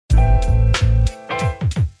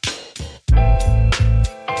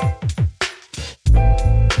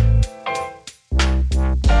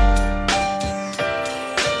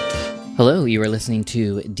Hello, you are listening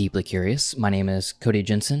to Deeply Curious. My name is Cody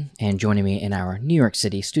Jensen, and joining me in our New York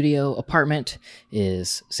City studio apartment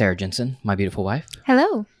is Sarah Jensen, my beautiful wife.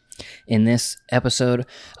 Hello. In this episode,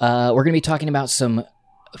 we're going to be talking about some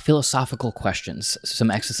philosophical questions,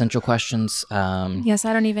 some existential questions. Yes,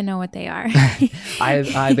 I don't even know what they are. I've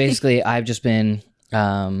just been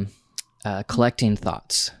collecting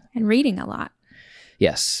thoughts. And reading a lot.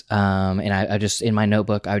 Yes. And I just, in my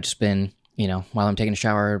notebook, I've just been, while I'm taking a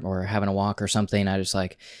shower or having a walk or something, I just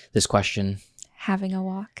like this question. Having a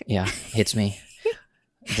walk. Yeah, hits me.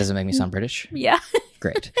 Does it make me sound British? Yeah.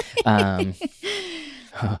 Great.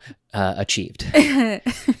 Achieved.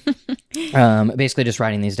 Basically just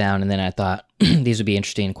writing these down, and then I thought these would be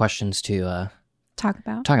interesting questions to talk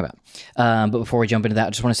about. But before we jump into that, I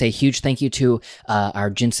just want to say a huge thank you to our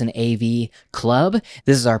Jensen AV Club.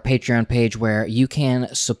 This is our Patreon page where you can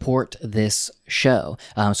support this show.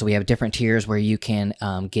 So we have different tiers where you can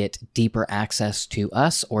get deeper access to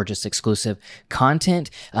us or just exclusive content.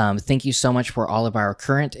 Thank you so much for all of our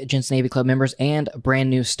current Jensen AV Club members and brand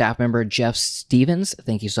new staff member Jeff Stevens.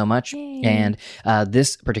 Thank you so much. Yay. And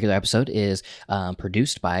this particular episode is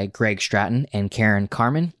produced by Greg Stratton and Karen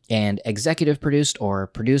Carmen, and executive produced or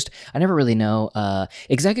produced. I never really know.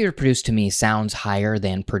 Executive produced to me sounds higher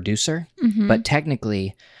than producer, but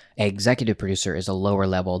technically executive producer is a lower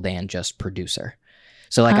level than just producer.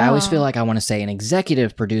 So I always feel like I want to say an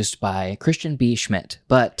executive produced by Christian B. Schmidt,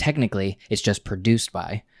 but technically it's just produced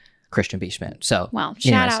by Christian B. Schmidt. So, well,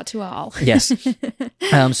 shout out to all. Yes.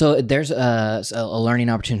 So there's a learning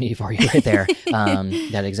opportunity for you right there.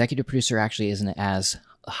 That executive producer actually isn't as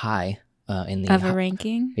high in the of a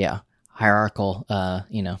ranking. Yeah. Hierarchical,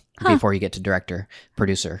 before you get to director,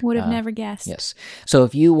 producer. Would have never guessed. Yes. So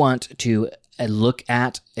if you want to look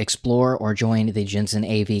at, explore, or join the Jensen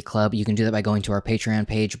AV Club, you can do that by going to our Patreon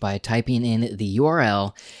page by typing in the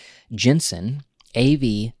URL jensenav.club.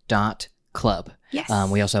 Yes.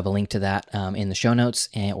 We also have a link to that in the show notes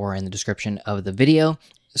or in the description of the video.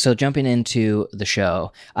 So jumping into the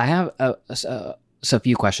show, I have a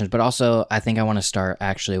few questions, but also I think I want to start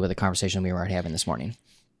actually with a conversation we were already having this morning.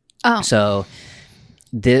 Oh. So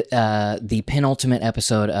the penultimate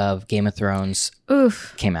episode of Game of Thrones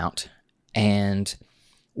came out, and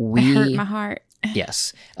it hurt my heart.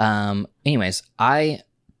 Yes. Anyways, we're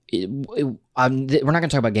not going to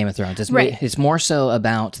talk about Game of Thrones. It's more so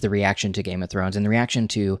about the reaction to Game of Thrones and the reaction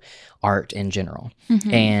to art in general.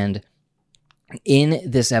 Mm-hmm. And in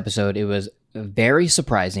this episode, it was very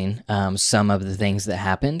surprising, some of the things that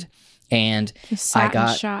happened. And I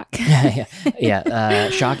got shock.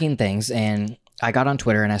 Shocking things. And I got on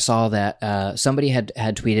Twitter and I saw that somebody had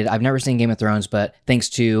tweeted, I've never seen Game of Thrones, but thanks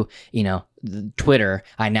to, Twitter,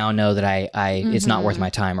 I now know that it's not worth my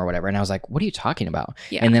time or whatever. And I was like, what are you talking about?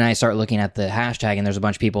 Yeah. And then I start looking at the hashtag, and there's a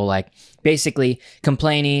bunch of people like basically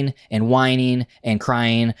complaining and whining and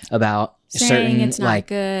crying about saying it's not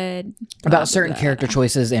good about certain character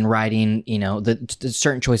choices in writing, the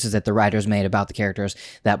certain choices that the writers made about the characters,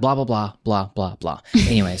 that blah blah blah blah blah blah.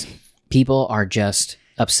 Anyways, people are just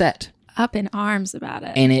upset, up in arms about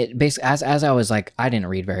it. And it basically, as I was like, I didn't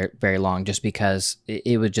read very very long just because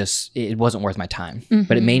it wasn't worth my time. Mm-hmm.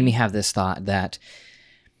 But it made me have this thought that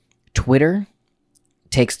Twitter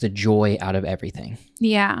takes the joy out of everything.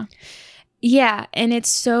 Yeah, and it's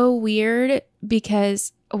so weird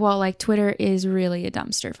because, well, like Twitter is really a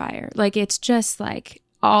dumpster fire. Like it's just like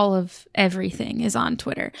all of everything is on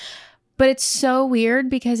Twitter. But it's so weird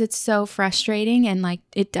because it's so frustrating, and like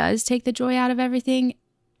it does take the joy out of everything.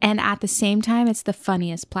 And at the same time, it's the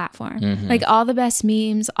funniest platform. Mm-hmm. Like all the best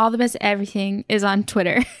memes, all the best everything is on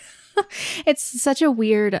Twitter. It's such a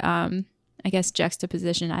weird, I guess,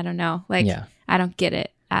 juxtaposition. I don't know. Like, I don't get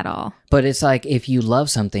it at all. But it's like, if you love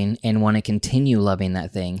something and want to continue loving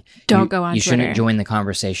that thing, don't go on Twitter. You shouldn't join the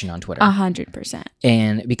conversation on Twitter. 100%.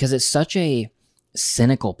 And because it's such a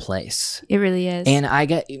cynical place. It really is. And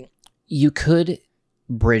you could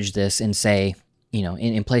bridge this and say,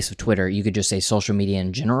 in place of Twitter, you could just say social media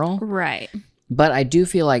in general. Right. But I do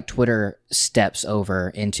feel like Twitter steps over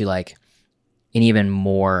into like an even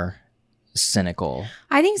more cynical.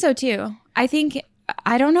 I think so too. I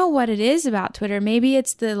don't know what it is about Twitter. Maybe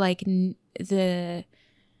it's the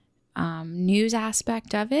news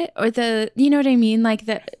aspect of it, or you know what I mean? Like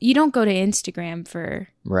you don't go to Instagram for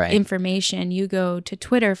information. You go to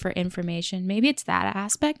Twitter for information. Maybe it's that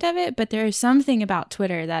aspect of it, but there is something about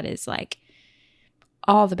Twitter that is like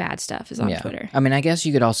all the bad stuff is on Twitter. I mean, I guess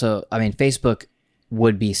you could also, Facebook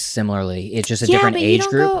would be similarly. It's just a different age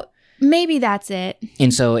group. Maybe that's it.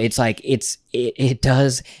 And so it's like it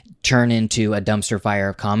does turn into a dumpster fire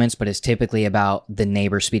of comments, but it's typically about the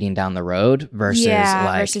neighbor speeding down the road versus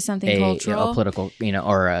versus something cultural, a political,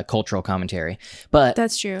 or a cultural commentary. But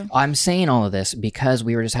that's true. I'm saying all of this because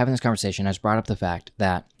we were just having this conversation. I just brought up the fact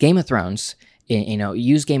that Game of Thrones,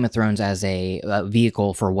 use Game of Thrones as a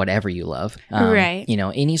vehicle for whatever you love. Right.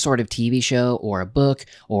 Any sort of TV show or a book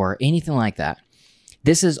or anything like that.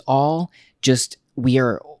 This is all just, we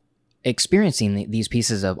are experiencing these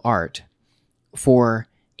pieces of art for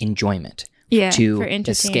enjoyment, to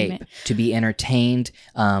escape, to be entertained.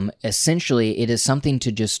 Essentially, it is something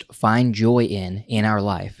to just find joy in our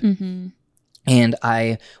life. Mm-hmm. And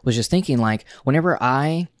I was just thinking, like, whenever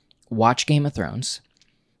I watch Game of Thrones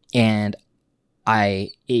and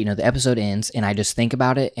the episode ends and I just think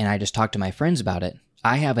about it and I just talk to my friends about it,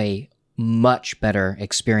 I have a much better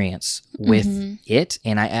experience with it,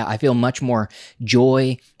 and I feel much more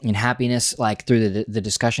joy and happiness like through the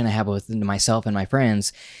discussion I have with myself and my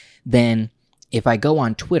friends than if I go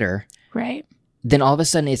on Twitter. Right. Then all of a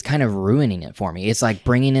sudden it's kind of ruining it for me. It's like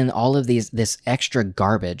bringing in all of this extra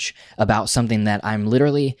garbage about something that I'm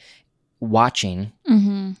literally watching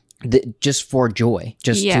just for joy,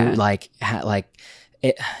 just to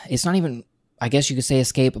it's not even, I guess you could say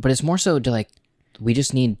escape, but it's more so to like, we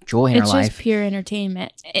just need joy in our life. It's just pure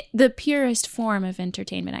entertainment. The purest form of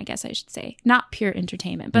entertainment, I guess I should say. Not pure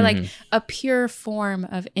entertainment, but like a pure form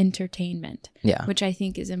of entertainment. Yeah. Which I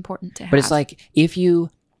think is important to have. But it's like, if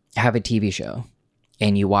you have a TV show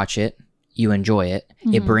and you watch it, you enjoy it,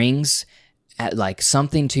 it brings like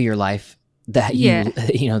something to your life that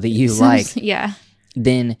you like. Yeah.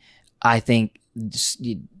 Then I think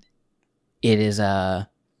it is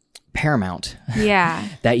paramount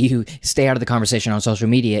that you stay out of the conversation on social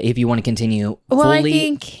media if you want to continue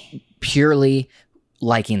purely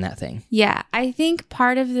liking that thing. Yeah, I think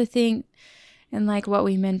part of the thing, and like what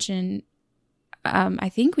we mentioned, I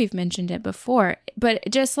think we've mentioned it before, but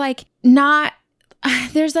just like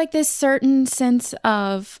there's like this certain sense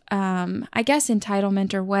of, I guess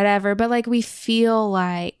entitlement or whatever, but like we feel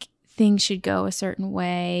like things should go a certain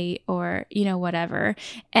way or, whatever.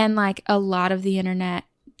 And like a lot of the internet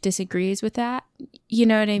disagrees with that. You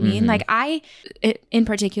know what I mean? Like in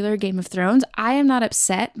particular, Game of Thrones, I am not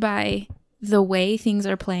upset by the way things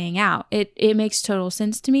are playing out. It makes total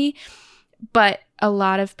sense to me. But a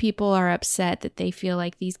lot of people are upset that they feel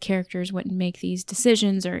like these characters wouldn't make these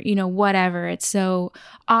decisions or, whatever. It's so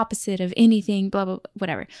opposite of anything, blah, blah,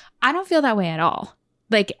 whatever. I don't feel that way at all.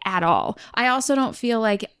 Like at all. I also don't feel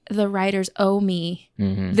like the writers owe me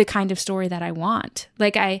the kind of story that I want.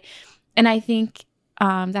 I think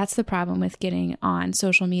that's the problem with getting on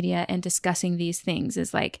social media and discussing these things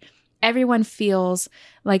is like everyone feels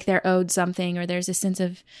like they're owed something or there's a sense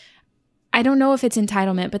of, I don't know if it's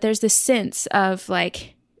entitlement, but there's this sense of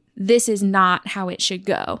like, this is not how it should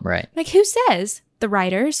go. Right. Like who says? The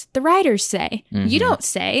writers say. You don't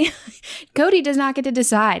say. Cody does not get to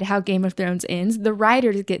decide how Game of Thrones ends. The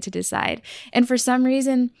writers get to decide. And for some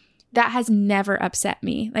reason, that has never upset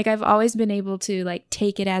me. Like I've always been able to like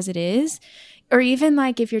take it as it is. Or even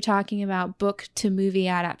like if you're talking about book to movie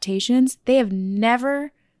adaptations, they have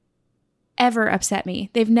never, ever upset me.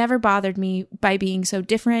 They've never bothered me by being so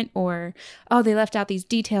different or, oh, they left out these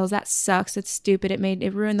details. That sucks. It's stupid.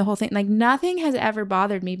 It ruined the whole thing. Like nothing has ever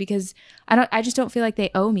bothered me because I just don't feel like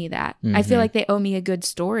they owe me that. I feel like they owe me a good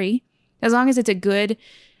story. As long as it's a good,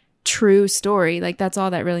 true story, like that's all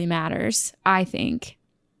that really matters, I think.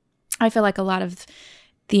 I feel like a lot of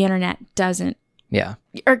the internet doesn't. Yeah.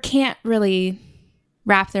 Or can't really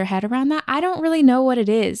wrap their head around that. I don't really know what it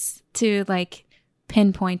is to like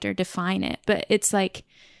pinpoint or define it, but it's like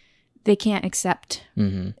they can't accept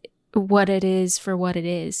what it is for what it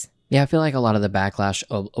is. Yeah, I feel like a lot of the backlash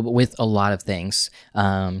with a lot of things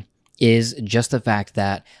is just the fact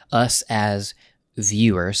that us as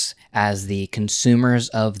viewers, as the consumers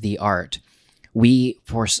of the art, we,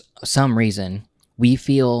 for some reason, we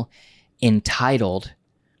feel entitled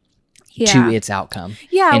to its outcome.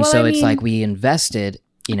 Yeah. And so it's like we invested,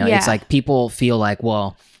 it's like people feel like,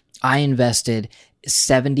 well, I invested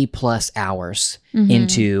 70 plus hours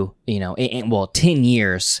into, 10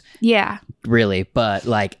 years. Yeah. Really, but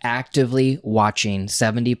like actively watching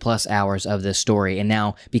 70 plus hours of this story. And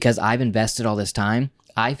now because I've invested all this time,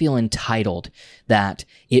 I feel entitled that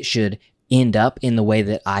it should end up in the way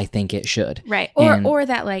that I think it should. Right. Or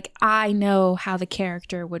that like, I know how the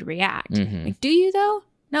character would react. Like, do you though?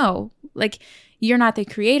 No. Like, you're not the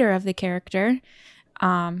creator of the character.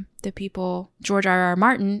 The people, George R.R.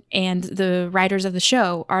 Martin and the writers of the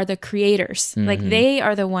show are the creators. Like they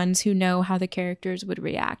are the ones who know how the characters would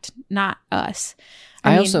react, not us.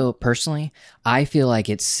 I also personally, I feel like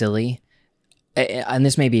it's silly, and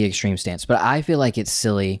this may be an extreme stance, but I feel like it's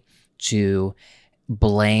silly to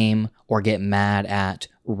blame or get mad at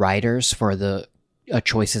writers for the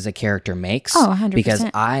choices a character makes. Oh, 100%. Because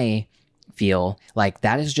I feel like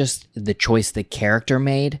that is just the choice the character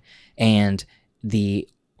made, and the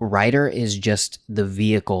writer is just the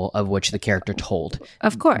vehicle of which the character told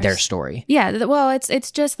of course their story. Yeah, well,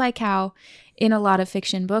 it's just like how in a lot of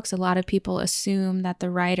fiction books, a lot of people assume that the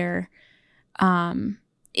writer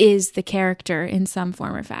is the character in some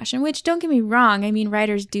form or fashion, which, don't get me wrong, I mean,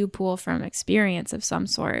 writers do pull from experience of some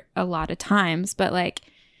sort a lot of times, but like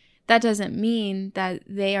that doesn't mean that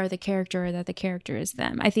they are the character or that the character is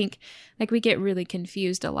them. I think like we get really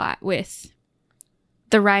confused a lot with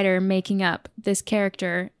the writer making up this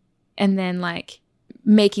character and then like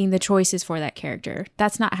making the choices for that character.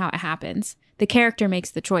 That's not how it happens. The character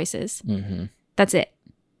makes the choices. Mm-hmm. That's it.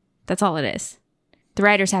 That's all it is. The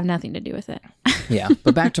writers have nothing to do with it. Yeah.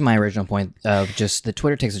 But back to my original point of just the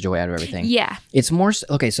Twitter takes the joy out of everything. Yeah. It's more,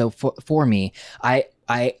 okay, so for me, I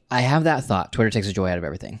have that thought, Twitter takes the joy out of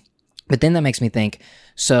everything. But then that makes me think,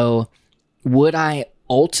 so would I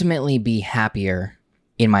ultimately be happier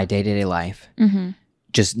in my day-to-day life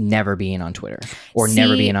just never being on Twitter or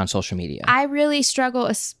never being on social media? I really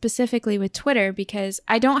struggle specifically with Twitter because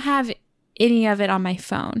I don't have any of it on my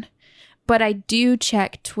phone, but I do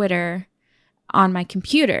check Twitter on my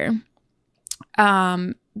computer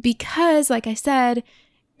because, like I said,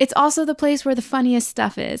 it's also the place where the funniest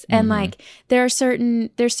stuff is. And like there's certain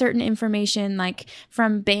information like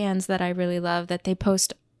from bands that I really love that they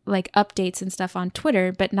post like updates and stuff on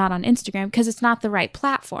Twitter, but not on Instagram because it's not the right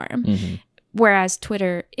platform. Whereas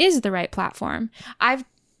Twitter is the right platform. I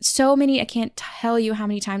can't tell you how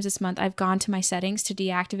many times this month I've gone to my settings to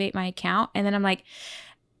deactivate my account. And then I'm like,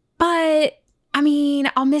 but I mean,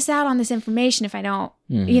 I'll miss out on this information if I don't,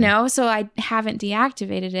 you know, so I haven't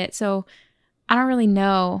deactivated it. So I don't really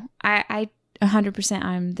know. I 100%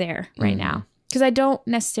 I'm there right now because I don't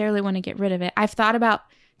necessarily want to get rid of it. I've thought about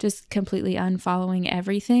just completely unfollowing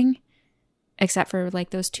everything except for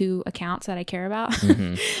like those 2 accounts that I care about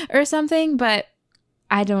or something, but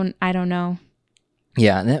I don't know.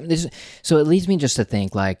 Yeah. So it leads me just to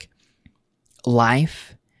think like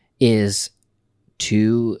life is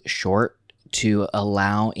too short to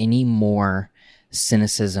allow any more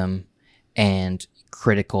cynicism and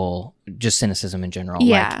critical, just cynicism in general,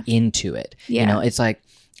 like into it. You know, it's like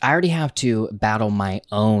I already have to battle my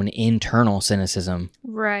own internal cynicism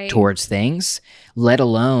towards things, let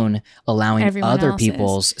alone allowing everyone other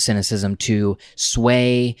people's cynicism to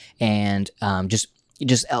sway and just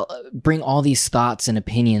bring all these thoughts and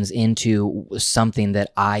opinions into something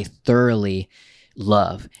that I thoroughly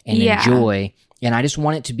love and enjoy. And I just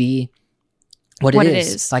want it to be what it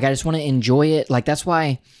is. Like, I just want to enjoy it. Like, that's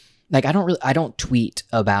why, like, I don't tweet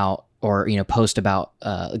about or, you know, post about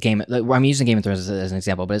I'm using Game of Thrones as an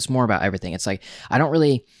example, but it's more about everything. It's like, I don't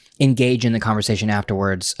really engage in the conversation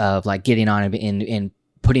afterwards of like getting on and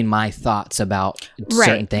putting my thoughts about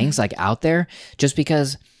certain things like out there, just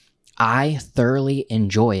because I thoroughly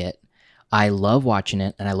enjoy it. I love watching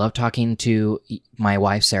it, and I love talking to my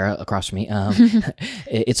wife, Sarah, across from me.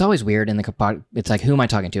 It's always weird in the pod. It's like, who am I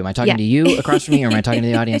talking to? Am I talking to you across from me, or am I talking to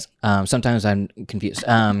the audience? Sometimes I'm confused.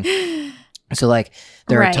 So, like,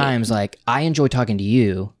 there are times, like, I enjoy talking to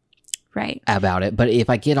you about it, but if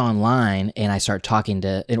I get online and I start talking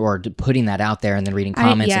to, or putting that out there and then reading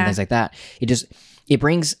comments and things like that, it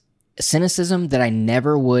brings cynicism that I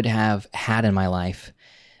never would have had in my life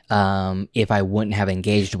if I wouldn't have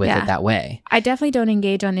engaged with it that way. I definitely don't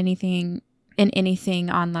engage on anything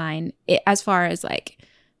online as far as like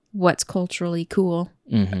what's culturally cool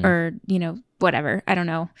or, you know, whatever. I don't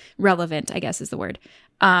know. Relevant, I guess is the word.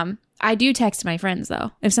 I do text my friends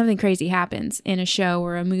though. If something crazy happens in a show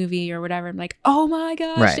or a movie or whatever, I'm like, oh my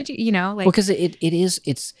gosh, did you know, like, because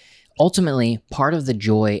it's ultimately part of the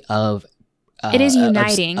joy of it is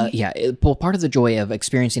uniting. Part of the joy of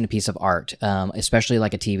experiencing a piece of art, especially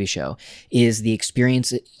like a TV show, is the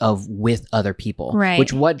experience of with other people. Right.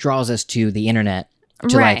 Which what draws us to the internet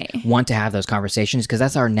to like want to have those conversations, because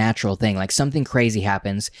that's our natural thing. Like something crazy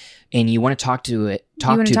happens, and you want to talk to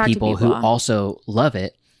people who also love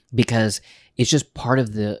it, because it's just part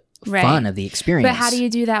of the fun of the experience. But how do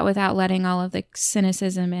you do that without letting all of the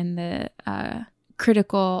cynicism and the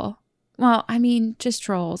critical? Well, I mean, just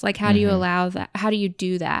trolls. Like, how do you allow that? How do you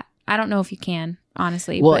do that? I don't know if you can,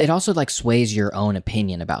 honestly. Well, it also like sways your own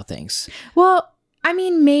opinion about things. Well, I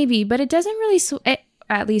mean, maybe, but it doesn't really,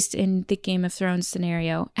 at least in the Game of Thrones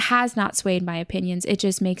scenario, has not swayed my opinions. It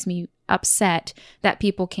just makes me upset that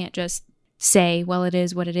people can't just say, well, it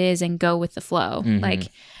is what it is and go with the flow. Mhm. Like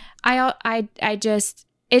I just,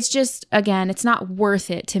 it's just, again, it's not worth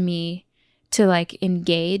it to me to like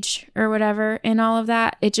engage or whatever in all of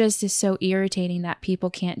that. It just is so irritating that people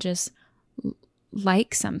can't just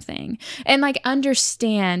like something and like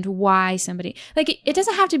understand why somebody, like it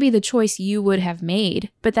doesn't have to be the choice you would have made,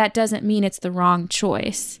 but that doesn't mean it's the wrong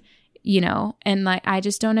choice, you know? And like, I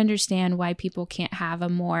just don't understand why people can't have a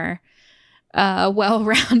more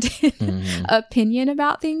well-rounded opinion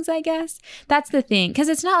about things, I guess. That's the thing. Because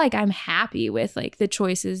it's not like I'm happy with like the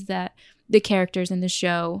choices that the characters in the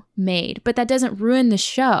show made, but that doesn't ruin the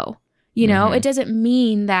show. You know, it doesn't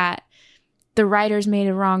mean that the writers made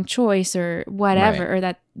a wrong choice or whatever, or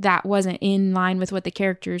that wasn't in line with what the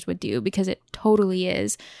characters would do, because it totally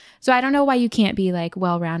is. So I don't know why you can't be like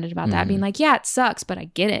well-rounded about that, being like, yeah, it sucks, but I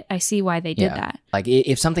get it. I see why they did that. Like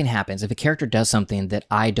if something happens, if a character does something that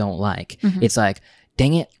I don't like, it's like,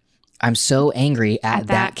 dang it, I'm so angry at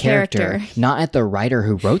that character, not at the writer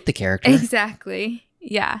who wrote the character. Exactly.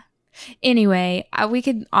 Yeah. Anyway, we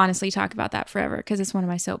could honestly talk about that forever because it's one of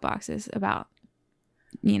my soapboxes about,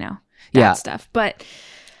 you know, that stuff. But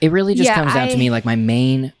it really just comes down to me, like my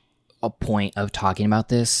main point of talking about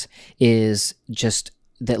this is just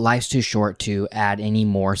that life's too short to add any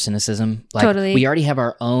more cynicism. Like we already have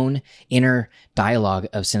our own inner dialogue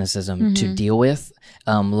of cynicism to deal with,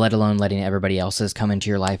 let alone letting everybody else's come into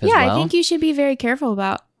your life as well. Yeah, I think you should be very careful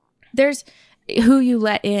about there's who you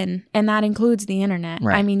let in, and that includes the internet.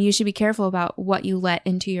 Right. I mean, you should be careful about what you let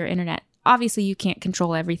into your internet. Obviously, you can't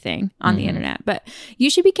control everything on the internet, but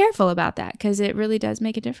you should be careful about that because it really does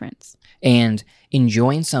make a difference. And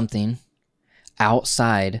enjoying something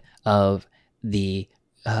outside of the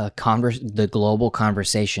the global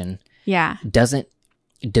conversation doesn't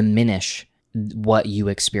diminish what you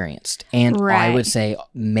experienced. And I would say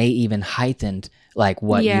may even heighten like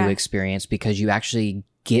what you experienced, because you actually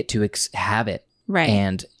get to have it. Right.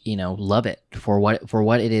 And, you know, love it for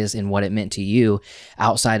what it is and what it meant to you,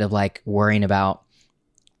 outside of like worrying about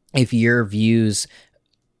if your views,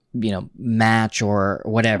 you know, match or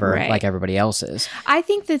whatever, like everybody else's. I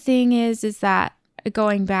think the thing is that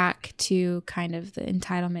going back to kind of the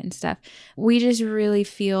entitlement and stuff, we just really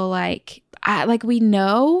feel like we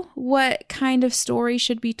know what kind of story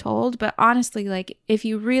should be told. But honestly, like if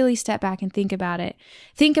you really step back and think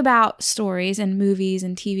about stories and movies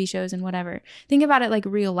and TV shows and whatever, think about it like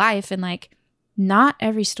real life, and like not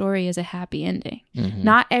every story is a happy ending.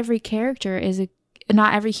 Not every character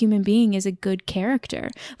not every human being is a good character.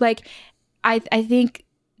 Like I think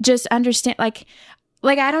just understand, like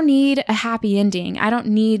I don't need a happy ending. I don't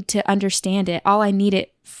need to understand it. All I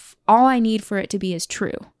need for it to be is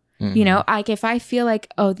true. You know, like if I feel like,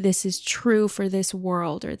 oh, this is true for this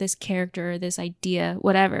world or this character or this idea,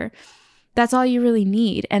 whatever, that's all you really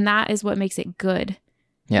need. And that is what makes it good.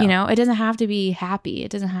 Yeah. You know, it doesn't have to be happy.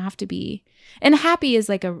 It doesn't have to be. And happy is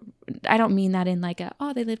like I don't mean that in like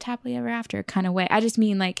oh, they lived happily ever after kind of way. I just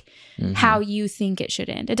mean like how you think it should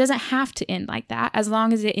end. It doesn't have to end like that as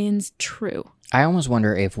long as it ends true. I almost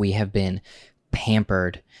wonder if we have been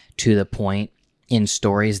pampered to the point in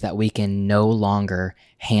stories that we can no longer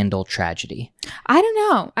handle tragedy. I don't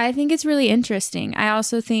know. I think it's really interesting. I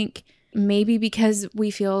also think maybe because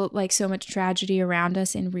we feel like so much tragedy around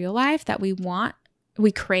us in real life that we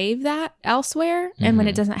crave that elsewhere. And when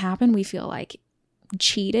it doesn't happen, we feel like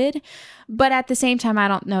cheated. But at the same time, I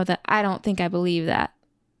don't think I believe that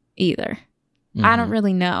either. I don't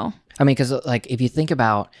really know. I mean, because like if you think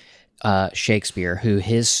about Shakespeare, who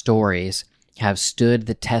his stories have stood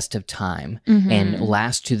the test of time and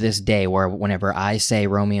last to this day, where whenever I say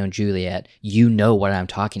Romeo and Juliet, you know what I'm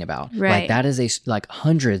talking about. Right. Like that is like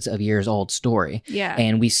hundreds of years old story. Yeah.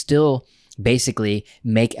 And we still basically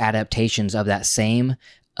make adaptations of that same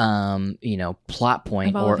plot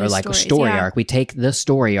point or like stories, a story arc. We take the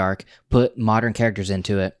story arc, put modern characters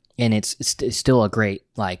into it, and it's still a great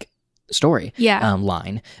like story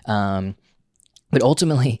line. But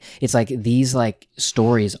ultimately, it's like these like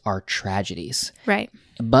stories are tragedies. Right.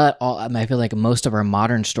 But I feel like most of our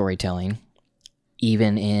modern storytelling,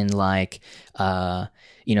 even in like,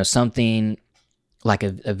 something like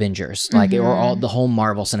Avengers, like or the whole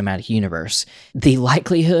Marvel Cinematic Universe, the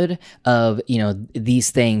likelihood of,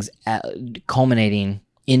 these things culminating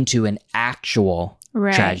into an actual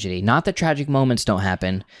tragedy. Not that tragic moments don't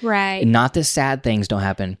happen. Right. Not that sad things don't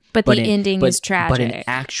happen. But the ending is tragic. But an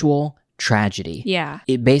actual tragedy. Yeah.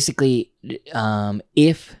 It basically,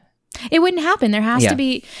 if it wouldn't happen, there has to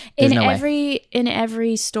be in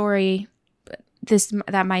every story.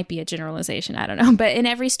 That might be a generalization, I don't know, but in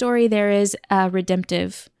every story there is a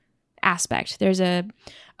redemptive aspect. There's a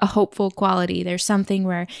hopeful quality. There's something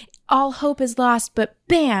where all hope is lost, but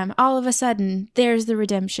bam, all of a sudden there's the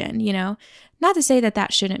redemption, you know? Not to say that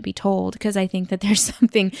that shouldn't be told, because I think that there's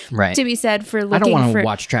something Right. to be said for looking I don't want for to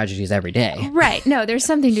watch tragedies every day. Right. No, there's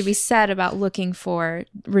something to be said about looking for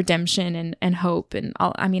redemption and hope and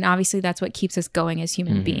all. I mean, obviously that's what keeps us going as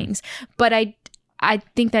human beings. But I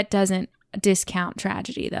think that doesn't discount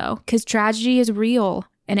tragedy though, because tragedy is real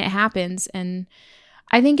and it happens. And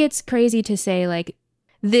I think it's crazy to say like,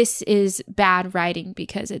 this is bad writing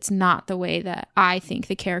because it's not the way that I think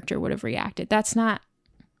the character would have reacted. That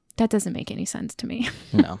doesn't make any sense to me.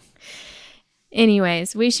 No.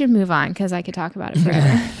 Anyways, we should move on because I could talk about it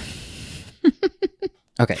forever.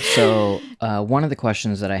 Okay, so one of the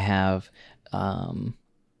questions that I have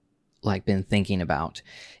been thinking about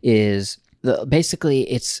is basically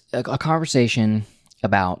it's a conversation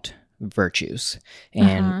about virtues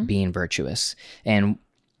and being virtuous. And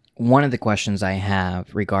one of the questions I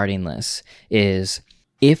have regarding this is,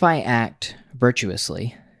 if I act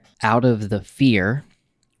virtuously out of the fear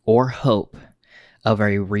or hope of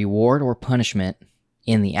a reward or punishment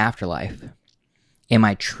in the afterlife, am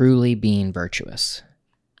I truly being virtuous?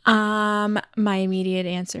 My immediate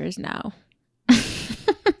answer is no.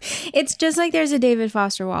 It's just like there's a David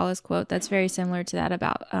Foster Wallace quote that's very similar to that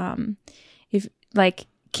about if like,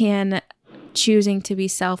 can choosing to be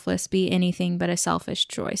selfless be anything but a selfish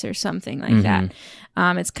choice or something like that.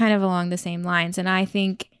 It's kind of along the same lines. And I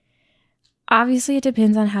think obviously it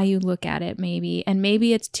depends on how you look at it, maybe. And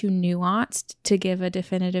maybe it's too nuanced to give a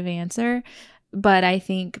definitive answer, but I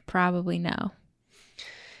think probably no.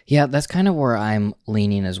 Yeah, that's kind of where I'm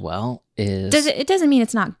leaning as well. It doesn't mean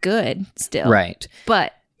it's not good still. Right.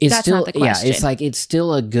 But it's that's still, not the question. Yeah, it's like it's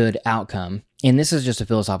still a good outcome. And this is just a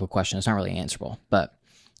philosophical question. It's not really answerable, but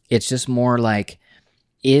it's just more like,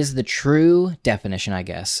 is the true definition, I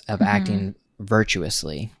guess, of acting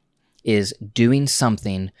virtuously is doing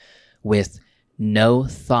something with no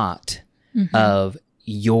thought of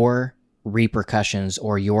your repercussions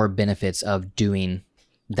or your benefits of doing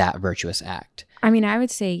that virtuous act. I mean, I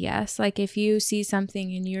would say yes. Like if you see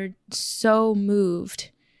something and you're so moved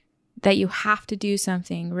that you have to do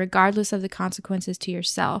something regardless of the consequences to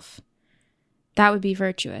yourself, that would be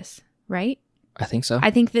virtuous, right? I think so. I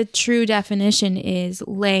think the true definition is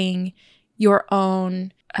laying your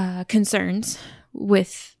own concerns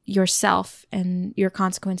with yourself and your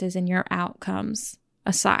consequences and your outcomes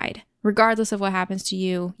aside. Regardless of what happens to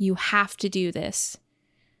you, you have to do this.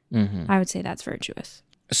 I would say that's virtuous.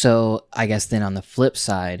 So I guess then on the flip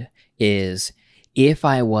side is, if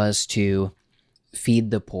I was to feed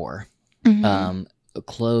the poor,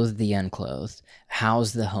 clothe the unclothed,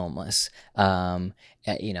 house the homeless,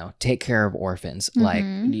 take care of orphans, like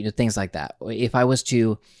things like that. If I was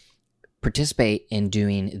to participate in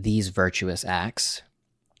doing these virtuous acts,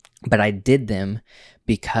 but I did them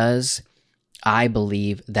because I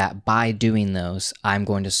believe that by doing those, I'm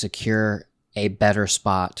going to secure a better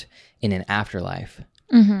spot in an afterlife.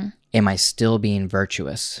 Am I still being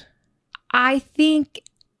virtuous? I think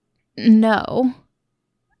no,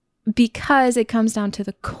 because it comes down to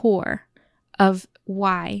the core of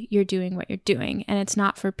why you're doing what you're doing, and it's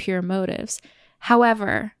not for pure motives.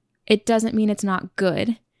 However, it doesn't mean it's not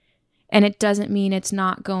good, and it doesn't mean it's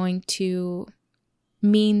not going to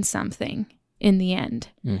mean something in the end,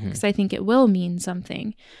 because I think it will mean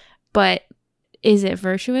something. But is it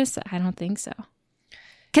virtuous? I don't think so.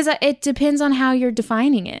 Because it depends on how you're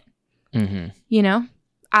defining it. You know,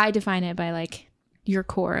 I define it by like your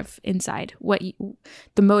core of inside,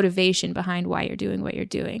 the motivation behind why you're doing what you're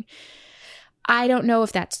doing. I don't know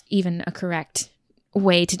if that's even a correct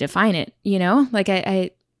way to define it, you know? Like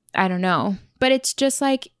I don't know. But it's just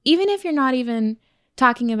like, even if you're not even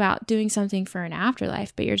talking about doing something for an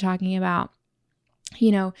afterlife, but you're talking about,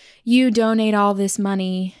 you know, you donate all this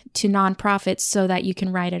money to nonprofits so that you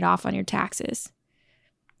can write it off on your taxes.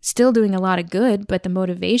 Still doing a lot of good, but the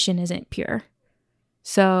motivation isn't pure.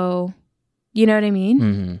 So, you know what I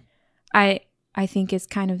mean? I think it's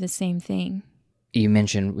kind of the same thing. You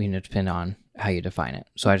mentioned we depend on how you define it.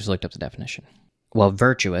 So I just looked up the definition. Well,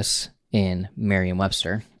 virtuous in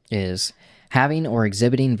Merriam-Webster is having or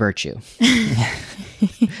exhibiting virtue.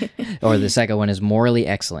 Or the second one is morally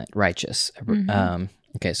excellent, righteous.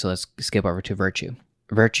 Okay, so let's skip over to virtue.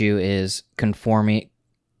 Virtue is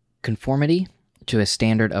conformity to a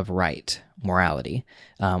standard of right, morality,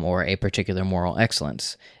 or a particular moral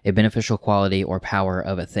excellence, a beneficial quality or power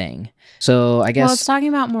of a thing. So I guess... Well, it's talking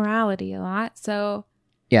about morality a lot, so...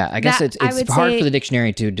 Yeah, I guess it's hard for the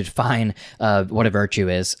dictionary to define what a virtue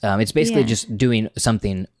is. It's basically just doing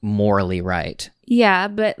something morally right. Yeah,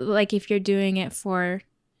 but like if you're doing it for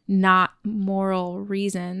not moral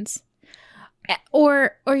reasons,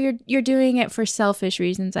 Or you're doing it for selfish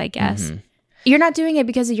reasons, I guess. Mhm. You're not doing it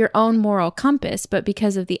because of your own moral compass, but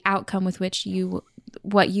because of the outcome with which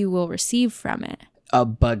what you will receive from it.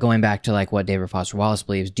 But going back to like what David Foster Wallace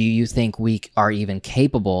believes, do you think we are even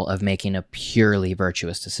capable of making a purely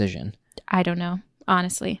virtuous decision? I don't know.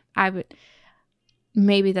 Honestly, I would.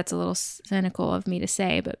 Maybe that's a little cynical of me to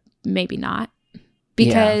say, but maybe not.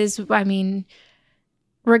 Because, I mean,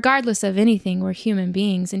 regardless of anything, we're human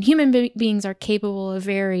beings, and human beings are capable of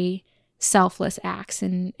very selfless acts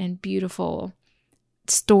and beautiful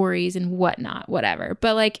stories and whatnot, whatever.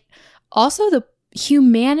 But like, also the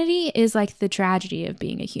humanity is like the tragedy of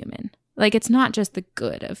being a human. Like, it's not just the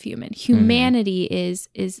good of human. Humanity is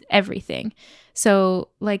everything. So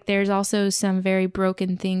like, there's also some very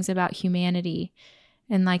broken things about humanity,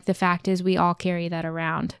 and like the fact is we all carry that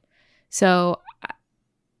around. So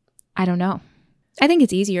I don't know. I think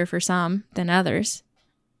it's easier for some than others.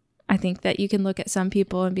 I think that you can look at some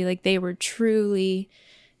people and be like, they were truly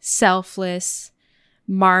selfless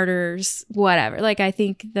martyrs, whatever. Like, I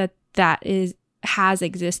think that has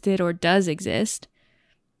existed or does exist.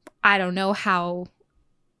 I don't know how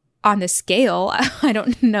on the scale. I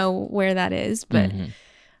don't know where that is, but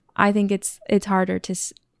I think it's harder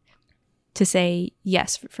to say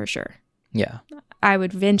yes for sure. Yeah. I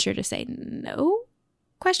would venture to say no?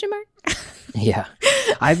 Question mark? Yeah.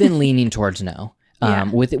 I've been leaning towards no. Yeah.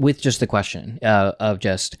 With just the question of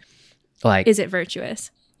just like, is it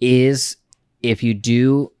virtuous? If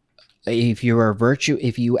you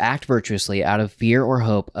act virtuously out of fear or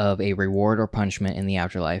hope of a reward or punishment in the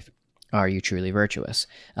afterlife, are you truly virtuous?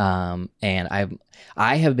 And I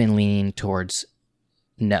have been leaning towards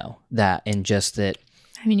no, that, and just that.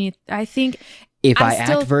 I mean, I think if I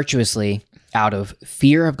act virtuously out of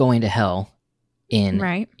fear of going to hell in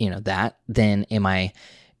right. That, then I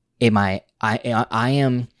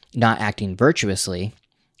am not acting virtuously.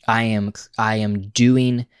 I am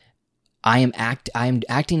acting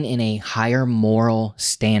in a higher moral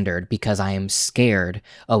standard because I am scared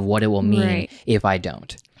of what it will mean if I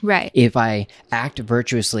don't. Right. If I act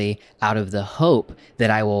virtuously out of the hope that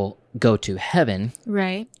I will go to heaven,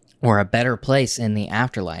 right, or a better place in the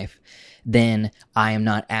afterlife, then I am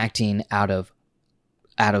not acting out of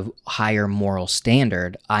higher moral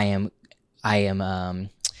standard. I am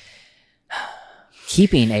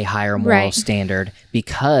keeping a higher moral standard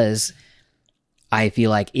because I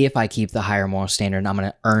feel like if I keep the higher moral standard, I'm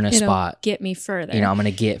going to earn a spot. Get me further. I'm going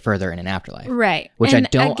to get further in an afterlife. Right. Which and I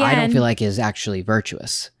don't feel like is actually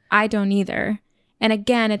virtuous. I don't either. And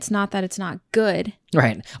again, it's not that it's not good.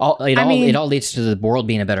 Right. It all leads to the world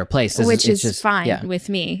being a better place. Which is just fine with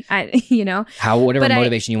me. Whatever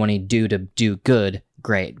motivation you want to do good,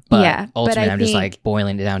 great. But ultimately, I'm just like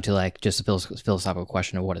boiling it down to like just a philosophical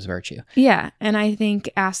question of what is virtue. Yeah. And I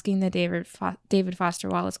think asking the David Foster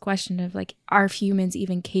Wallace question of like, are humans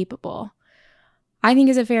even capable? I think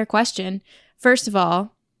is a fair question. First of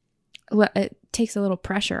all, it takes a little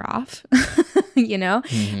pressure off,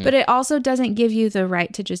 but it also doesn't give you the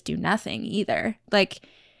right to just do nothing either. Like,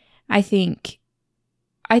 I think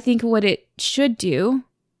what it should do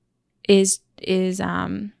is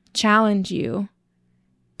challenge you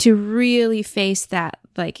to really face that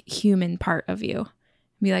like human part of you.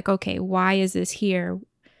 Be like, okay, why is this here?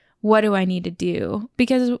 What do I need to do?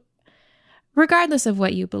 Because regardless of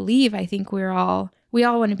what you believe, I think we all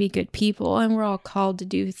want to be good people, and we're all called to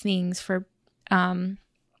do things for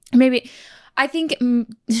maybe. I think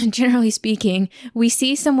generally speaking, we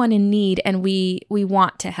see someone in need and we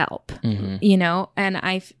want to help, and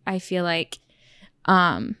I feel like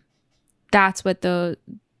that's what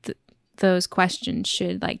those questions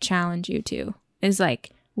should like challenge you to, is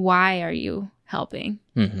like, why are you helping?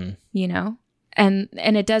 And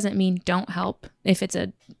it doesn't mean don't help if it's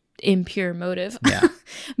a impure motive. Yeah.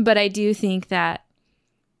 But I do think that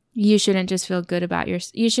you shouldn't just feel good about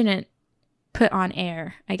you shouldn't put on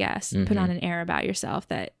air, I guess, put on an air about yourself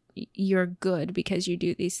that you're good because you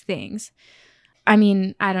do these things. I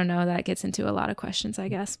mean, I don't know, that gets into a lot of questions, I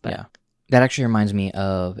guess, but yeah. That actually reminds me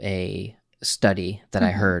of a study that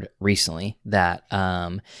I heard recently that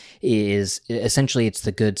is essentially, it's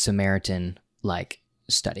the Good Samaritan like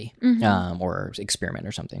study or experiment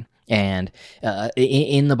or something. And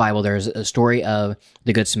in the Bible, there's a story of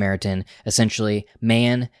the Good Samaritan, essentially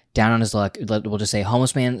man down on his luck, we'll just say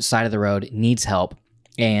homeless man, side of the road, needs help.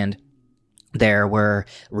 And there were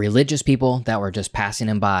religious people that were just passing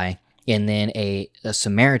him by. And then a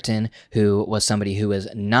Samaritan who was somebody who was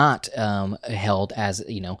not held as,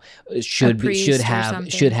 should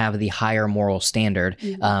have the higher moral standard,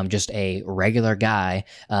 just a regular guy,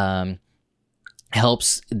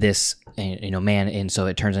 helps this man, and so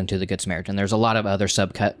it turns into the Good Samaritan. There's a lot of other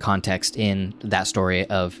context in that story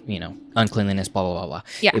of, uncleanliness, blah, blah, blah, blah.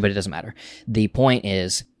 Yeah. But it doesn't matter. The point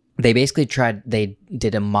is, they basically they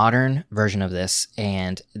did a modern version of this,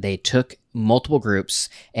 and they took multiple groups,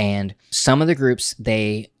 and some of the groups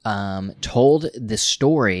they told the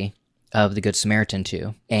story of the Good Samaritan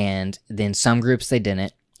to, and then some groups they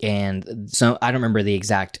didn't. And so I don't remember the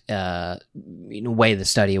exact way the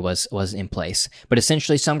study was in place, but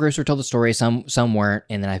essentially some groups were told the story, some weren't,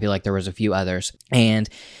 and then I feel like there was a few others. And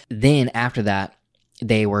then after that,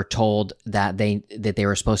 they were told that they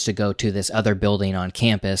were supposed to go to this other building on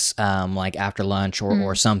campus, like after lunch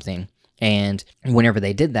or something. And whenever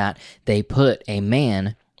they did that, they put a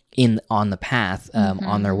man on the path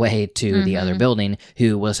on their way to the other building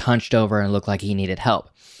who was hunched over and looked like he needed help.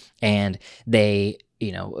 And they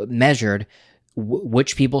measured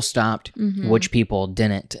which people stopped, which people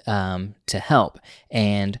didn't to help.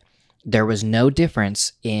 And there was no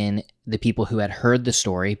difference in the people who had heard the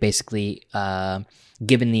story, basically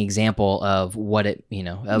given the example of what it,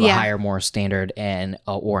 of a higher, more standard and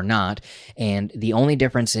or not. And the only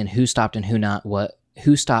difference in who stopped and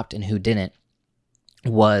who stopped and who didn't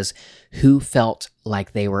was who felt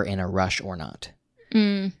like they were in a rush or not.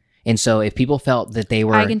 And so if people felt that they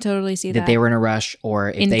were, I can totally see that they were in a rush, or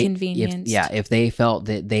if inconvenienced. if they felt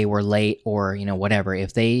that they were late, or whatever,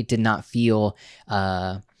 if they did not feel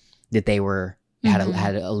that they were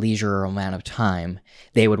had a leisure amount of time,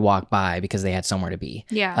 they would walk by because they had somewhere to be.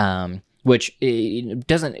 Yeah. Which it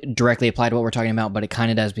doesn't directly apply to what we're talking about, but it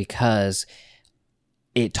kind of does, because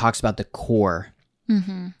it talks about the core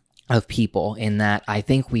of people, in that I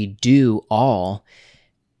think we do all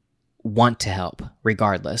want to help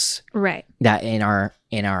regardless. Right. That in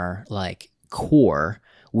our like core,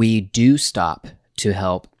 we do stop to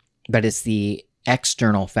help, but it's the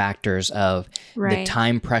external factors of the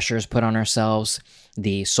time pressures put on ourselves,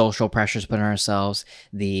 the social pressures put on ourselves,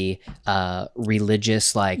 the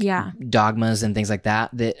religious dogmas and things like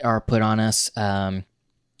that are put on us,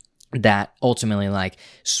 that ultimately like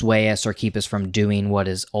sway us or keep us from doing what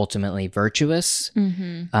is ultimately virtuous.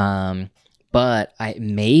 But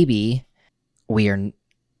maybe we are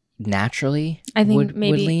naturally, I think would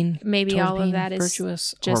lean maybe towards all of being that is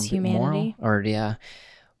virtuous just or humanity. moral,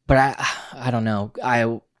 but I don't know.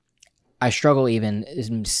 I struggle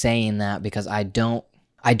even saying that, because I don't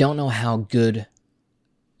know how good,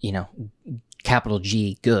 capital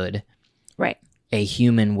G good, right, a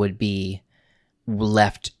human would be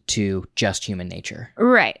left to just human nature.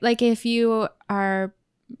 Right. Like if you are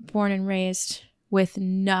born and raised with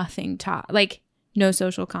nothing taught, like no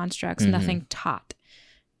social constructs, nothing taught,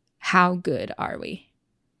 how good are we?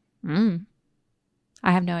 I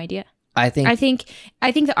have no idea. I think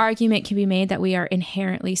the argument can be made that we are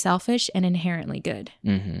inherently selfish and inherently good.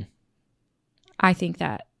 I think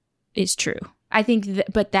that is true. I think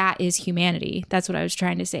but that is humanity. That's what I was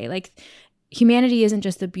trying to say. Like, humanity isn't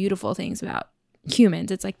just the beautiful things about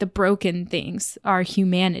humans. It's like the broken things are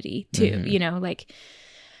humanity too, like,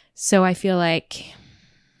 so I feel like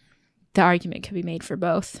the argument could be made for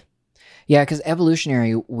both. Yeah, because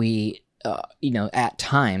evolutionary, we, at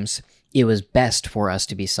times, it was best for us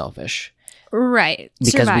to be selfish. Right.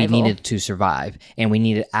 Because Survival. we needed to survive, and we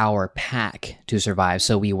needed our pack to survive.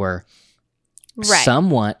 So we were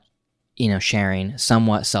somewhat, sharing,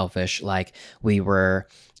 somewhat selfish. Like, we were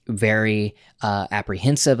very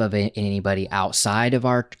apprehensive of anybody outside of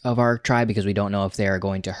our tribe, because we don't know if they're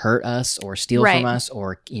going to hurt us or steal from us,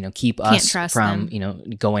 or keep us from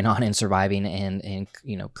going on and surviving and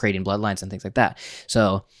creating bloodlines and things like that.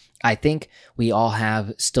 So I think we all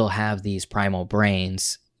still have these primal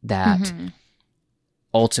brains that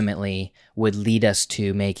ultimately would lead us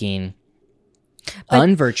to making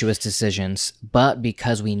unvirtuous decisions, but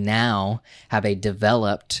because we now have a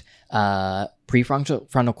developed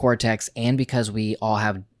prefrontal cortex, and because we all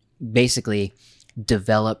have basically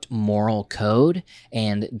developed moral code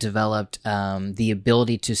and developed the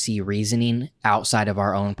ability to see reasoning outside of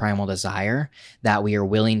our own primal desire, that we are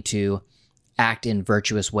willing to act in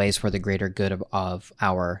virtuous ways for the greater good of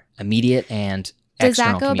our immediate and external communities. Does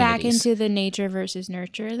that go back into the nature versus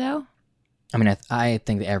nurture, though? I mean, I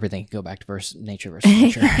think that everything can go back to nature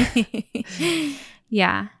versus nurture.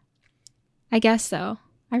 Yeah, I guess so.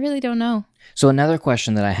 I really don't know. So another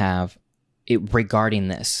question that I have regarding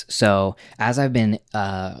this. So as I've been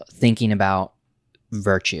thinking about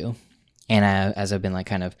virtue, and as I've been like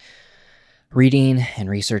kind of reading and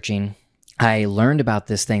researching, I learned about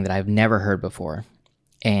this thing that I've never heard before,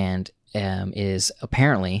 and is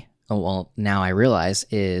apparently, now I realize,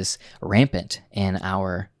 is rampant in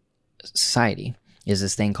our society, is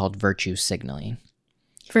this thing called virtue signaling.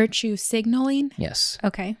 Virtue signaling? Yes.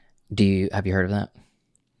 Okay. Have you heard of that?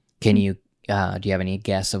 Can you do you have any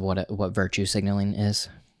guess of what virtue signaling is?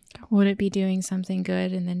 Would it be doing something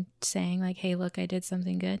good and then saying like, hey, look, I did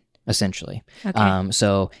something good? Essentially. Okay.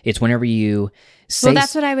 So it's whenever you say... Well,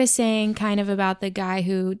 that's what I was saying kind of about the guy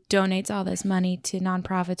who donates all this money to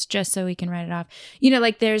nonprofits just so he can write it off.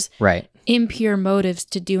 Like there's right. impure motives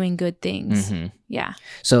to doing good things. Mm-hmm. Yeah.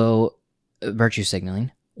 So virtue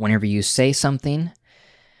signaling, whenever you say something,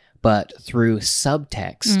 but through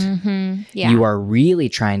subtext, Yeah. you are really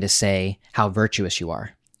trying to say how virtuous you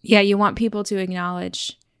are. Yeah, you want people to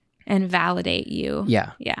acknowledge and validate you.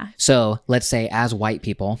 Yeah. Yeah. So let's say as white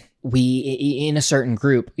people, we, in a certain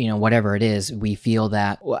group, whatever it is, we feel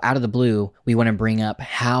that out of the blue, we want to bring up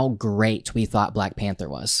how great we thought Black Panther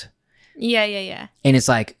was. Yeah. And it's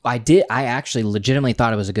like, I actually legitimately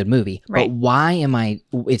thought it was a good movie. Right. But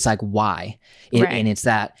it's like, why? Right. And it's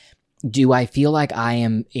that, do I feel like I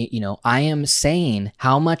am saying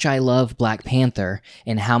how much I love Black Panther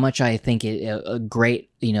and how much I think it great,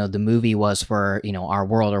 the movie was for, our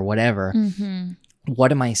world or whatever. Mm-hmm.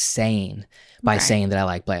 What am I saying by Right. saying that I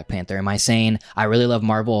like Black Panther? Am I saying I really love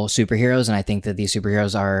Marvel superheroes and I think that these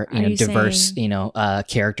superheroes are you diverse, saying-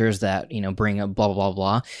 characters that, bring a blah, blah, blah,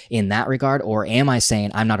 blah in that regard? Or am I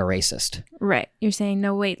saying I'm not a racist? Right. You're saying,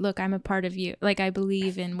 no, wait, look, I'm a part of you. Like, I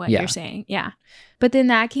believe in what Yeah. you're saying. Yeah. But then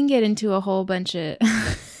that can get into a whole bunch of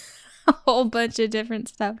different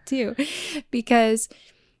stuff too, because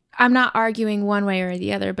I'm not arguing one way or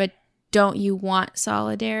the other, but don't you want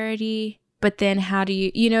solidarity? But then how do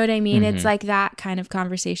you know what I mean? Mm-hmm. It's like that kind of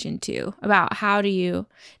conversation too, about how do you,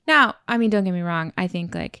 now, I mean, don't get me wrong. I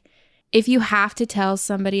think like if you have to tell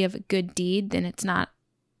somebody of a good deed, then it's not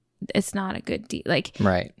a good deed. Like,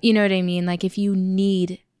 Right. you know what I mean? Like if you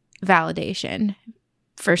need validation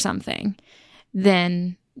for something,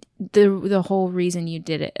 then the whole reason you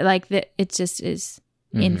did it, like that, it just is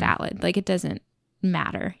invalid. Like it doesn't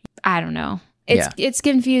matter. I don't know. It's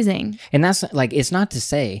confusing. And that's like, it's not to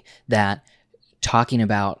say that talking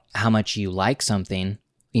about how much you like something,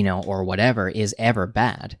 or whatever is ever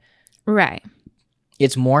bad. Right.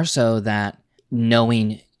 It's more so that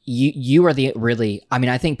knowing you are the really, I mean,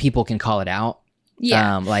 I think people can call it out.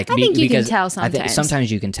 Yeah. I think you can tell I think sometimes.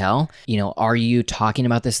 sometimes you can tell, are you talking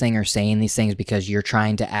about this thing or saying these things because you're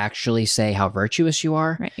trying to actually say how virtuous you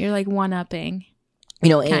are? Right. You're like one-upping.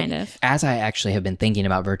 Kind of. As I actually have been thinking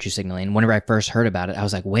about virtue signaling, whenever I first heard about it, I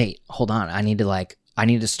was like, wait, hold on. I need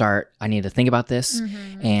to think about this.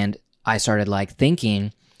 Mm-hmm. And I started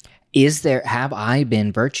thinking, have I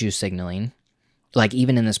been virtue signaling, like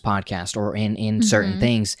even in this podcast or in certain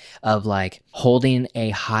things of holding a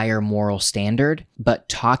higher moral standard, but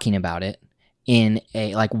talking about it in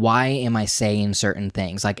a, why am I saying certain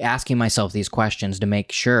things? Asking myself these questions to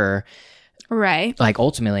make sure, right.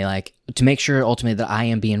 Ultimately, to make sure ultimately that I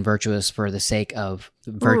am being virtuous for the sake of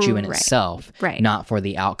virtue in Right. itself, Right. not for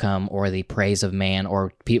the outcome or the praise of man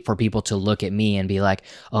or for people to look at me and be like,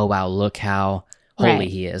 oh, wow, look how holy Right.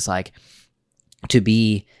 he is. To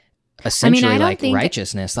be essentially don't think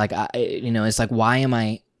righteousness. It's why am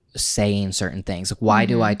I saying certain things? Why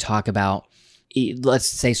do I talk about, let's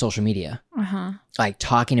say social media, Uh-huh.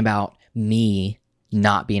 talking about me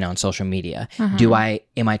not being on social media. Uh-huh.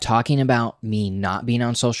 Am I talking about me not being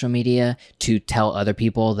on social media to tell other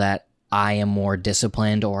people that I am more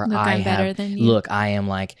disciplined or Look, I'm better than you. I am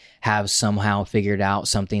have somehow figured out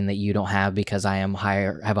something that you don't have because I am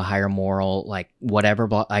have a higher moral, whatever.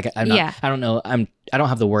 I'm not, Yeah. I don't know. I don't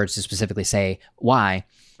have the words to specifically say why,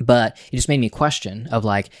 but it just made me question of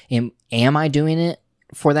am I doing it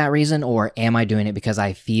for that reason, or am I doing it because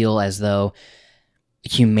I feel as though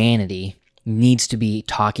humanity needs to be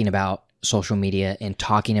talking about social media and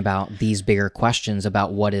talking about these bigger questions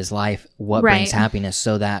about what is life, what Right. brings happiness,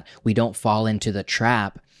 so that we don't fall into the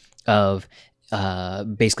trap of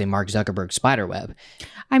basically Mark Zuckerberg's spider web.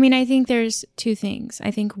 I mean, I think there's two things. I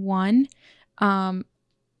think one, I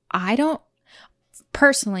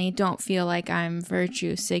personally don't feel like I'm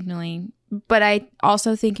virtue signaling, but I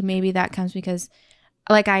also think maybe that comes because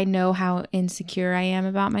I know how insecure I am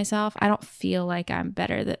about myself. I don't feel like I'm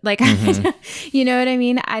better than you know what I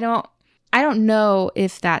mean? I don't know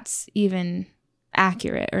if that's even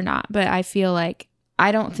accurate or not, but I feel like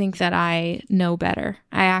I don't think that I know better.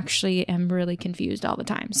 I actually am really confused all the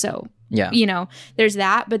time. So, Yeah. There's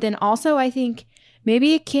that, but then also I think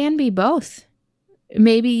maybe it can be both.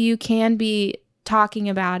 Maybe you can be talking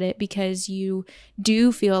about it because you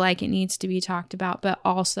do feel like it needs to be talked about, but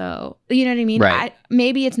also, you know what I mean? Right.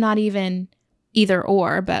 Maybe it's not even either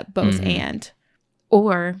or, but both and,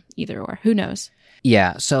 or either or. Who knows?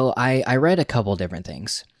 Yeah. So I read a couple different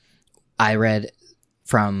things. I read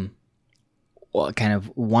from kind of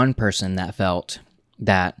one person that felt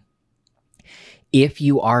that if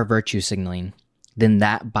you are virtue signaling, then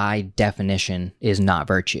that by definition is not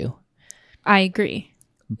virtue. I agree.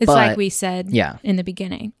 It's But- like we said Yeah. in the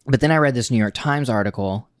beginning. But then I read this New York Times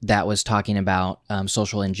article that was talking about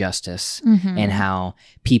social injustice and how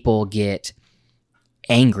people get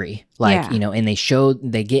angry, like, Yeah. you know, and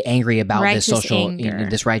they get angry about Righteous this social, anger.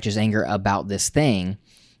 this righteous anger about this thing.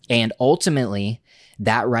 And ultimately,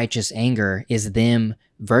 that righteous anger is them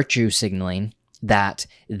virtue signaling that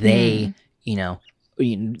they,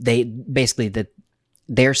 they basically that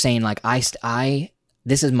they're saying like,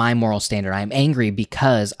 this is my moral standard. I'm angry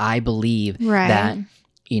because I believe Right. that,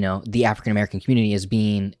 the African American community is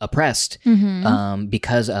being oppressed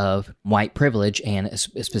because of white privilege and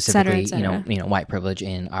specifically, et cetera. white privilege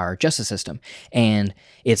in our justice system. And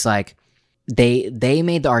it's like they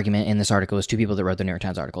made the argument in this article, it was two people that wrote the New York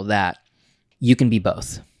Times article, that you can be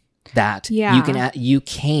both. That Yeah. you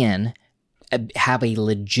can have a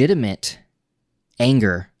legitimate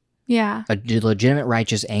anger, Yeah. a legitimate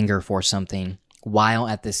righteous anger for something, while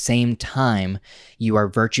at the same time you are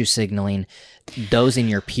virtue signaling those in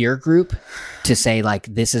your peer group to say like,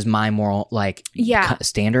 this is my moral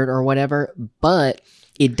standard or whatever. But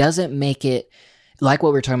it doesn't make it like what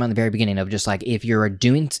we were talking about in the very beginning of just like, if you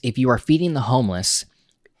are feeding the homeless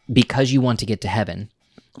because you want to get to heaven,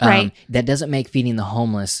 Right. that doesn't make feeding the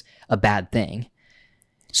homeless a bad thing.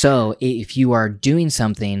 So if you are doing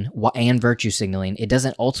something and virtue signaling, it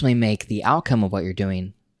doesn't ultimately make the outcome of what you're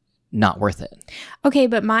doing not worth it. Okay,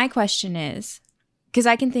 but my question is, because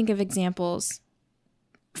I can think of examples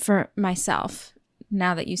for myself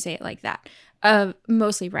now that you say it like that, of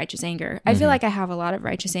mostly righteous anger. I feel like I have a lot of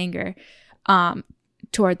righteous anger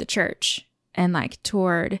toward the church and like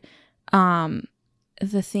toward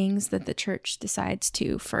the things that the church decides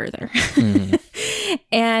to further.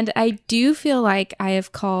 And I do feel like I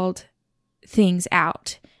have called things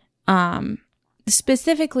out.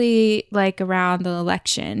 Specifically, like around the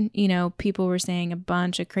election, people were saying a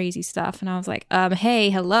bunch of crazy stuff. And I was like, hey,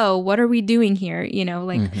 hello, what are we doing here?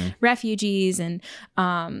 Refugees and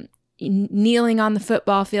kneeling on the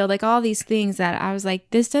football field, like all these things that I was like,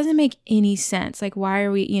 this doesn't make any sense. Like, why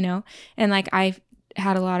are we, and like I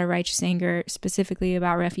had a lot of righteous anger specifically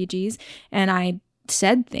about refugees. And I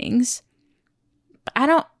said things.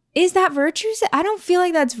 Is that virtue? I don't feel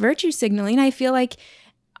like that's virtue signaling. I feel like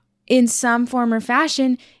in some form or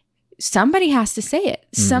fashion, somebody has to say it.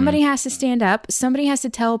 Somebody has to stand up. Somebody has to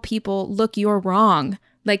tell people, look, you're wrong.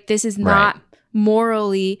 Like, this is not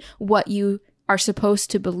morally what you are supposed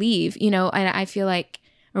to believe, and I feel like,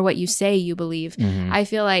 or what you say you believe. I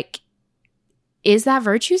feel like, is that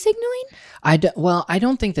virtue signaling? I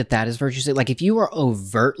don't think that is virtue signaling. Like, if you are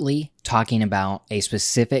overtly talking about a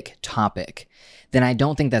specific topic, then I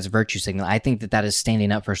don't think that's virtue signaling. I think that is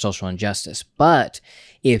standing up for social injustice. But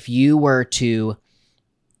if you were to,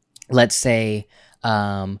 let's say,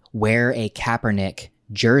 wear a Kaepernick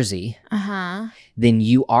jersey, then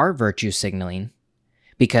you are virtue signaling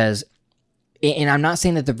because, and I'm not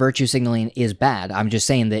saying that the virtue signaling is bad. I'm just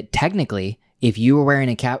saying that technically, if you were wearing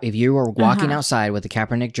if you were walking outside with a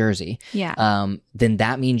Kaepernick jersey, then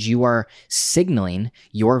that means you are signaling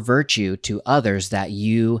your virtue to others that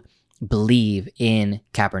you believe in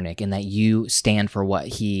Kaepernick and that you stand for what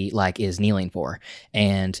he is kneeling for.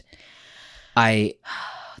 And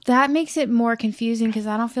that makes it more confusing because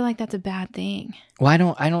I don't feel like that's a bad thing.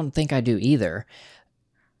 Well, I don't think I do either.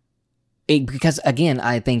 Because again,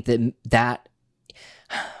 I think that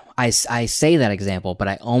I say that example, but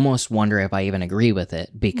I almost wonder if I even agree with it,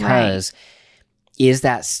 because is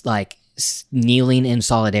that like kneeling in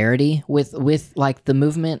solidarity with like the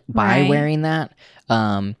movement by wearing that?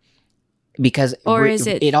 Because or is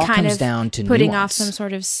it all kind comes of down to putting nuance. off some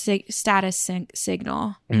sort of status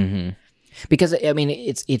signal? Because I mean,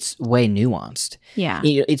 it's way nuanced. Yeah,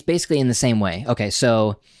 it's basically in the same way. Okay,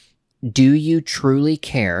 so do you truly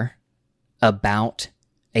care about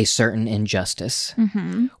a certain injustice,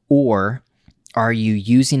 or are you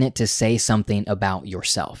using it to say something about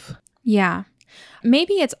yourself? Yeah,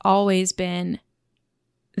 maybe it's always been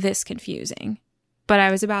this confusing. But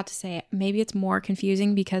I was about to say, maybe it's more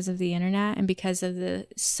confusing because of the internet and because of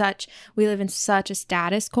we live in such a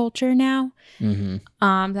status culture now,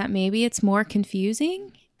 that maybe it's more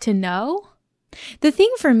confusing to know. The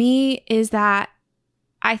thing for me is that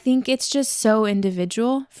I think it's just so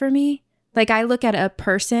individual for me. Like, I look at a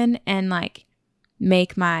person and like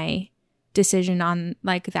make my decision on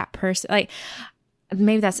like that person. Like,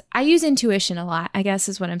 maybe I use intuition a lot, I guess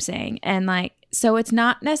is what I'm saying. And like, so it's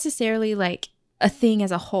not necessarily like a thing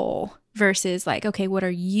as a whole versus like, okay, what are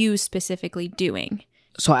you specifically doing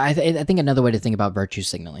So I think another way to think about virtue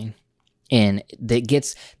signaling, and that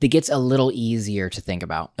gets a little easier to think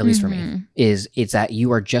about, at least for me, is it's that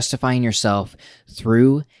you are justifying yourself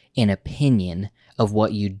through an opinion of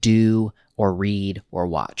what you do or read or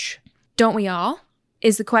watch. Don't we all?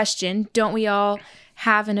 Is the question. Don't we all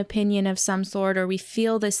have an opinion of some sort, or we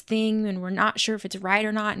feel this thing and we're not sure if it's right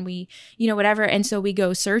or not, and we, whatever. And so we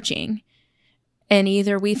go searching, and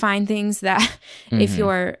either we find things that, if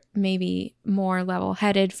you're maybe more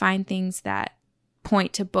level-headed, find things that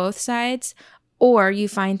point to both sides, or you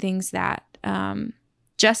find things that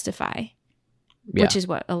justify, which is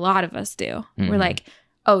what a lot of us do. We're like,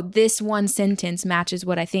 oh, this one sentence matches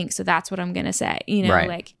what I think, so that's what I'm going to say. Right.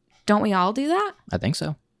 Like, don't we all do that? I think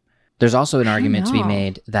so. There's also an argument to be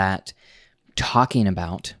made that talking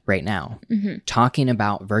about right now, talking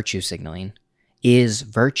about virtue signaling is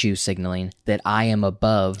virtue signaling that I am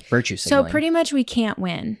above virtue signaling. So pretty much we can't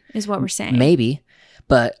win is what we're saying. Maybe,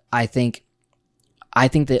 but I think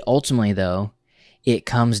that ultimately, though, it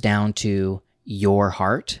comes down to your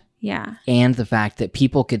heart. Yeah. And the fact that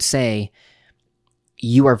people could say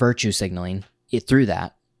you are virtue signaling it through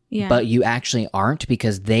that. Yeah. But you actually aren't,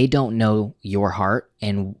 because they don't know your heart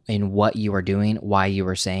and what you are doing, why you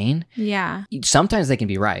are saying. Yeah. Sometimes they can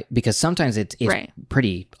be right, because sometimes it's right.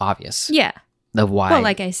 pretty obvious. Yeah. Of why. Well,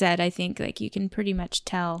 like I said, I think like you can pretty much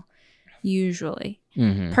tell usually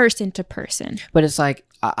person to person. But it's like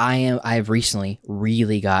I've recently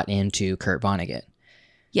really got into Kurt Vonnegut.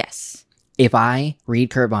 Yes. If I read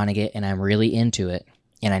Kurt Vonnegut and I'm really into it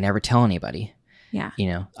and I never tell anybody,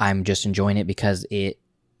 I'm just enjoying it because it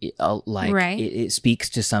speaks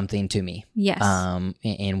to something to me. Yes.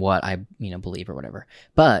 In what I believe or whatever.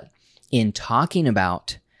 But in talking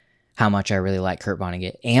about how much I really like Kurt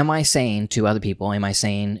Vonnegut, am I saying to other people,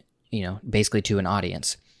 basically to an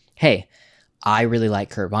audience, hey, I really like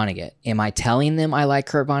Kurt Vonnegut. Am I telling them I like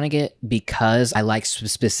Kurt Vonnegut because I like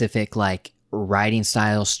specific like writing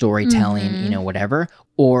style, storytelling, whatever?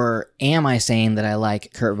 Or am I saying that I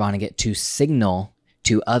like Kurt Vonnegut to signal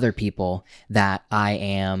to other people that I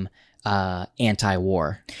am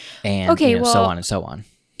anti-war and so on and so on?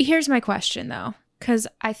 Here's my question, though, because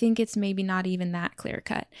I think it's maybe not even that clear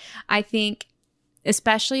cut. I think,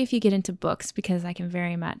 especially if you get into books, because I can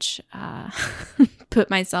very much put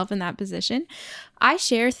myself in that position. I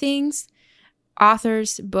share things,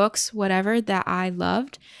 authors, books, whatever, that I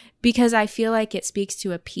loved because I feel like it speaks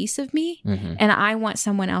to a piece of me, and I want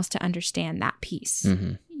someone else to understand that piece.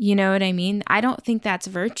 You know what I mean? I don't think that's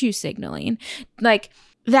virtue signaling. Like,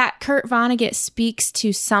 that Kurt Vonnegut speaks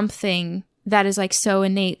to something that is like so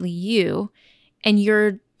innately you, and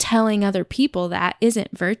you're telling other people that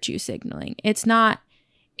isn't virtue signaling. It's not.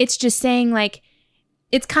 It's just saying, like,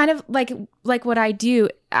 it's kind of like what I do.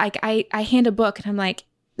 Like, I hand a book and I'm like,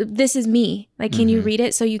 this is me. Like, can you read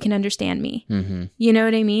it so you can understand me? You know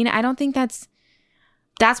what I mean? I don't think that's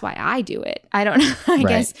why I do it. I don't know. I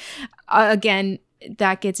guess, again,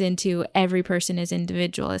 that gets into every person is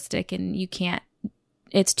individualistic and you can't,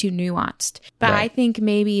 it's too nuanced. But I think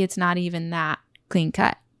maybe it's not even that clean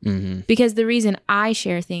cut. Because the reason I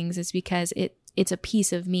share things is because it's a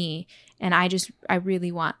piece of me, and I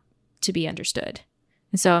really want to be understood.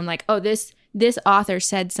 And so I'm like, oh, this author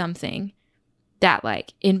said something that,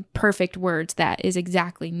 like, in perfect words, that is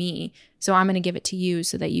exactly me. So I'm going to give it to you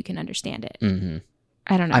so that you can understand it.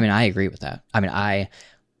 I don't know. I mean, I agree with that. I mean,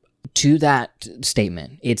 to that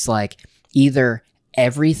statement, it's like either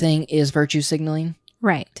everything is virtue signaling.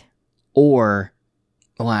 Right. Or,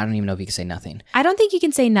 well, I don't even know if you can say nothing. I don't think you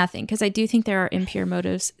can say nothing, because I do think there are impure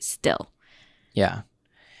motives still. Yeah.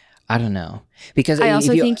 I don't know. Because I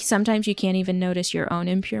also think sometimes you can't even notice your own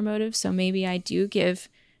impure motives. So maybe I do give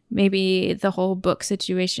maybe the whole book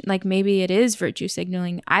situation, like maybe it is virtue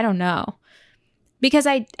signaling. I don't know. Because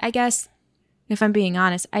I guess, if I'm being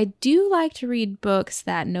honest, I do like to read books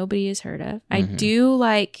that nobody has heard of. I do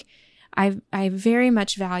like, I very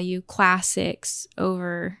much value classics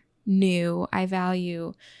over new. I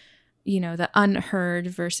value, the unheard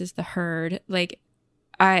versus the heard. Like,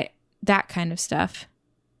 that kind of stuff.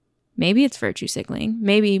 Maybe it's virtue signaling.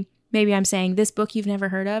 Maybe I'm saying, this book you've never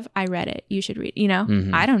heard of, I read it. You should read,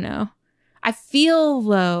 I don't know. I feel,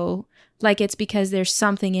 though, like it's because there's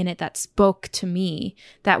something in it that spoke to me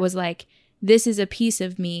that was like, this is a piece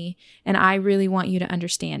of me and I really want you to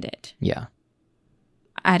understand it. Yeah.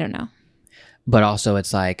 I don't know. But also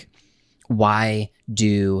it's like, why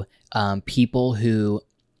do people who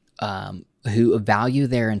value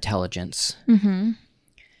their intelligence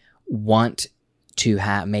want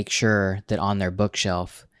to make sure that on their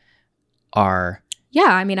bookshelf are... Yeah,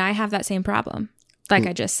 I mean, I have that same problem. like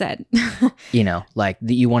I just said. You know, like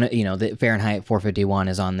you want to, you know, the Fahrenheit 451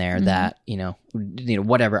 is on there, that, you know,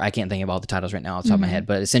 whatever. I can't think of all the titles right now off the top of my head,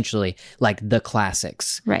 but essentially like the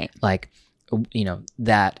classics, Right. like, you know,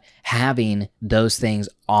 that having those things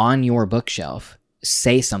on your bookshelf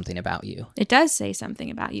say something about you. It does say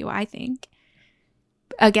something about you, I think.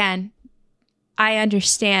 Again, I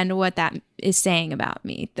understand what that is saying about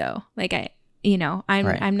me, though. Like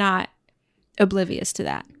I'm not oblivious to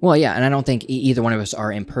that. Well, yeah, and I don't think either one of us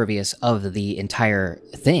are impervious of the entire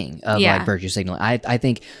thing of like virtue signaling. I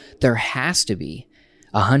think there has to be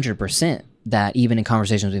 100% that even in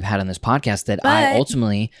conversations we've had on this podcast that I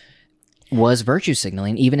ultimately was virtue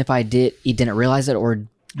signaling, even if I didn't realize it or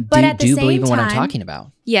do believe in what I'm talking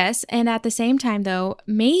about. Yes, and at the same time, though,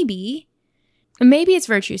 maybe it's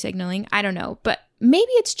virtue signaling. I don't know, but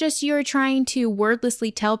maybe it's just you're trying to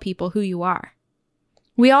wordlessly tell people who you are.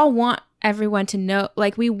 We all want everyone to know,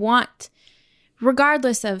 like we want,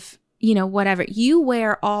 regardless of, you know, whatever, you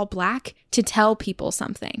wear all black to tell people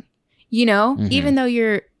something, you know, even though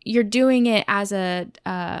you're doing it as a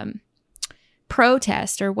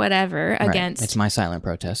protest or whatever against. It's my silent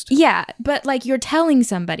protest. Yeah, but like you're telling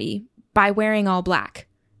somebody by wearing all black.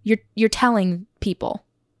 You're telling people,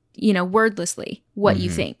 you know, wordlessly what you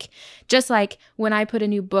think. Just like when I put a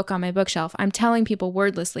new book on my bookshelf, I'm telling people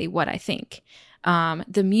wordlessly what I think.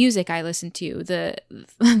 The music I listen to,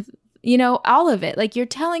 you know, all of it. Like you're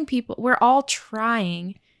telling people, we're all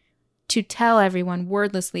trying to tell everyone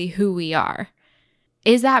wordlessly who we are.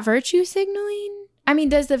 Is that virtue signaling? I mean,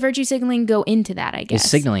 does the virtue signaling go into that, I guess?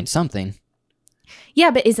 It's signaling something.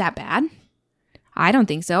 Yeah, but is that bad? I don't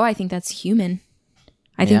think so. I think that's human.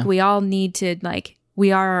 I think we all need to, like,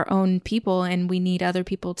 we are our own people and we need other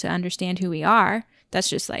people to understand who we are. That's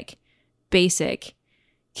just like basic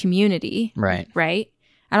community. Right. Right?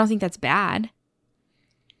 I don't think that's bad.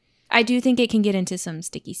 I do think it can get into some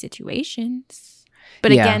sticky situations.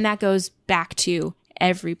 But again, that goes back to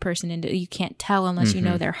every person. You can't tell unless you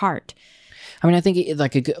know their heart. I mean, I think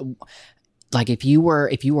like if you were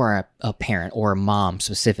a parent or a mom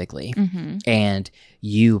specifically, and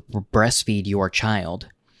you breastfeed your child,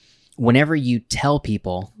 whenever you tell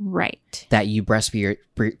people that you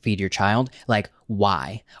breastfeed your child, like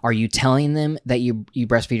why? Are you telling them that you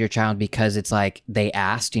breastfeed your child because it's like they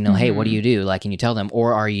asked, you know, hey, what do you do? Like, can you tell them?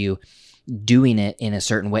 Or are you doing it in a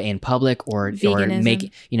certain way in public or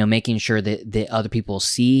making sure that other people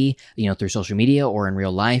see, you know, through social media or in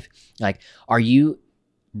real life? Like, are you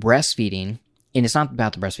breastfeeding? And it's not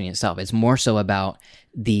about the breastfeeding itself. It's more so about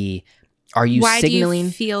are you Why signaling? Why do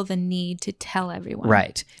you feel the need to tell everyone?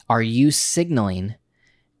 Right. Are you signaling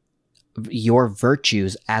your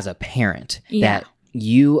virtues as a parent? Yeah. That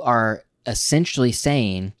you are essentially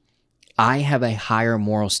saying, I have a higher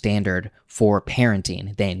moral standard for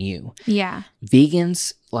parenting than you. Yeah.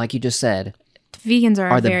 Vegans, like you just said, vegans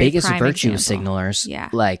are the biggest virtue example.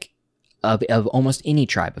 signalers like of almost any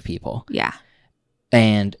tribe of people. Yeah.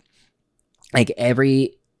 And like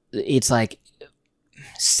it's like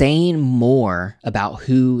saying more about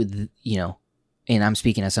who, you know, and I'm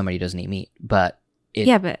speaking as somebody who doesn't eat meat, but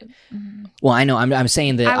well, I know I'm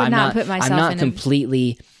saying that I'm not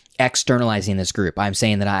completely externalizing this group. I'm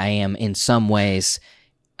saying that I am in some ways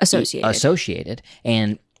associated.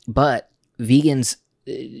 But vegans,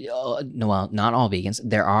 well, not all vegans.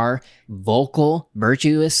 There are vocal,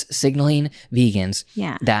 virtuous signaling vegans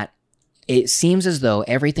that it seems as though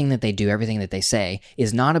everything that they do, everything that they say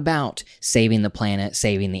is not about saving the planet,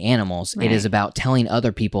 saving the animals. Right. It is about telling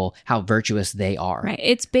other people how virtuous they are. Right.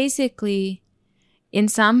 It's basically, in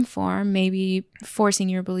some form, maybe forcing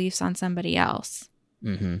your beliefs on somebody else.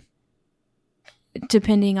 Mm-hmm.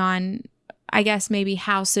 Depending on, I guess, maybe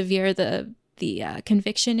how severe the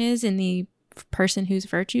conviction is in the person who's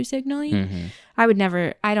virtue signaling.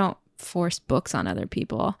 Mm-hmm. I don't force books on other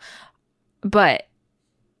people, but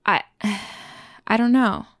I don't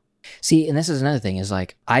know. See, and this is another thing, is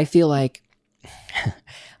like, I feel like,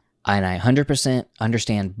 and I 100%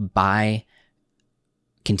 understand by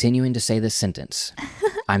continuing to say this sentence,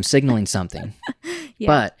 I'm signaling something. Yeah.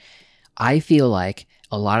 But I feel like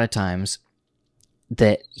a lot of times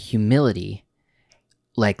that humility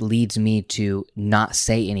like leads me to not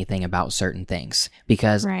say anything about certain things,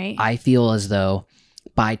 because I feel as though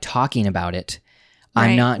by talking about it,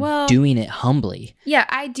 I'm not doing it humbly. Yeah,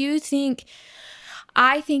 I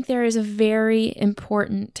think there is a very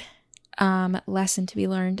important lesson to be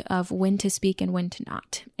learned of when to speak and when to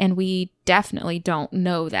not. And we definitely don't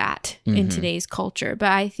know that in today's culture.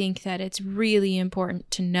 But I think that it's really important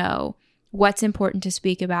to know what's important to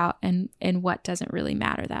speak about and what doesn't really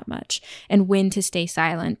matter that much, and when to stay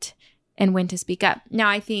silent and when to speak up. Now,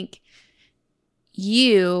 I think,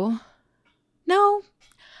 no,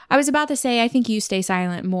 I was about to say, I think you stay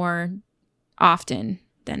silent more often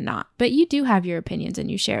than not, but you do have your opinions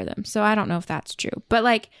and you share them. So I don't know if that's true, but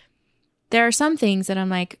like, there are some things that I'm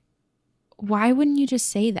like, why wouldn't you just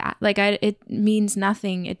say that? Like, it means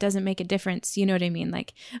nothing. It doesn't make a difference. You know what I mean?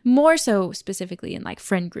 Like, more so specifically in like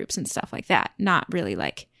friend groups and stuff like that, not really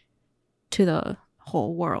like to the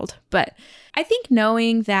whole world. But I think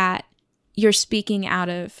knowing that you're speaking out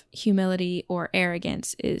of humility or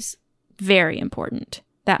arrogance is very important,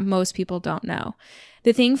 that most people don't know.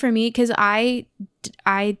 The thing for me, because I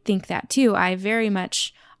think that too, I very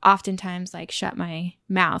much oftentimes like shut my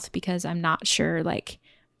mouth because I'm not sure like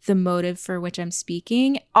the motive for which I'm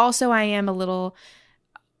speaking. Also, I am a little,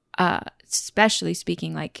 especially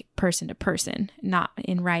speaking like person to person, not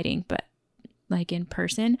in writing, but like in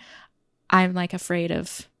person, I'm like afraid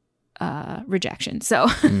of rejection. So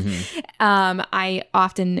I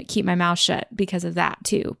often keep my mouth shut because of that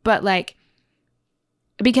too. But like,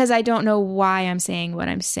 because I don't know why I'm saying what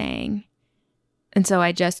I'm saying. And so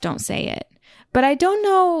I just don't say it. But I don't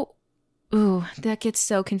know. Ooh, that gets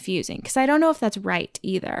so confusing because I don't know if that's right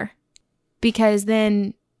either. Because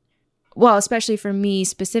then, well, especially for me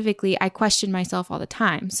specifically, I question myself all the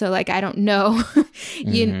time. So like, I don't know,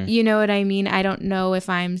 you know what I mean? I don't know if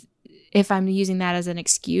I'm using that as an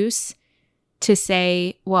excuse to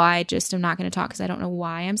say, well, I just am not going to talk because I don't know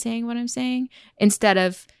why I'm saying what I'm saying, instead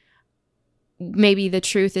of maybe the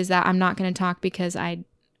truth is that I'm not going to talk because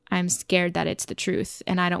I'm scared that it's the truth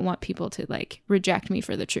and I don't want people to like reject me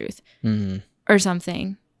for the truth or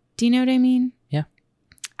something. Do you know what I mean? Yeah.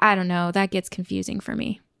 I don't know. That gets confusing for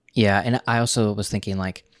me. Yeah. And I also was thinking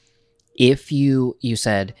like, if you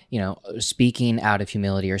said, speaking out of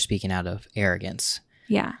humility or speaking out of arrogance.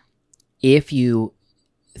 Yeah. If you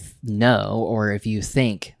know, or if you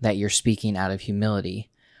think that you're speaking out of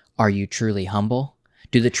humility, are you truly humble?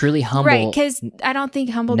 Do the truly humble... Right, because I don't think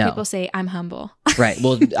humble people say, I'm humble. Right.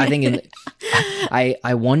 Well, I think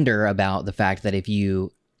I wonder about the fact that if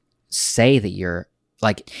you say that you're,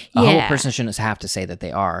 like, a humble person shouldn't have to say that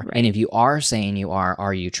they are. Right. And if you are saying you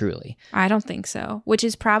are you truly? I don't think so, which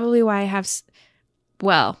is probably why I have...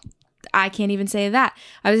 Well, I can't even say that.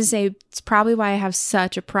 I was going to say, it's probably why I have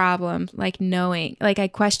such a problem, like, knowing... Like, I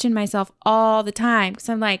question myself all the time, because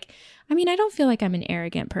I'm like... I mean, I don't feel like I'm an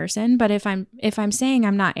arrogant person, but if I'm saying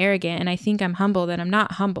I'm not arrogant and I think I'm humble, then I'm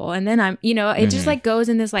not humble. And then I'm, it just like goes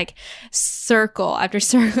in this like circle after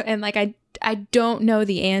circle. And like, I don't know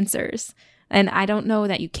the answers, and I don't know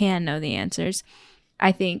that you can know the answers.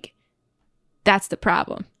 I think that's the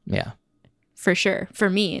problem. Yeah, for sure. For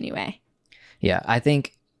me anyway. Yeah. I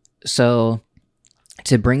think so.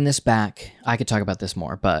 To bring this back, I could talk about this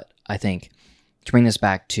more, but I think to bring this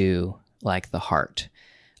back to like the heart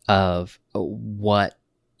of what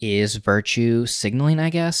is virtue signaling, I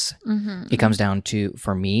guess. It comes down to,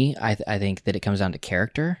 for me, I think that it comes down to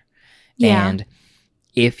character. Yeah. And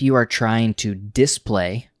if you are trying to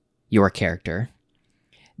display your character,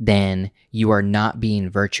 then you are not being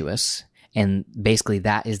virtuous. And basically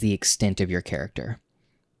that is the extent of your character.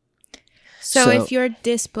 So if you're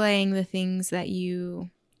displaying the things that you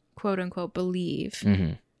quote unquote believe,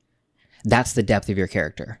 that's the depth of your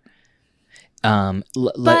character.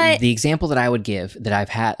 The example that I would give, that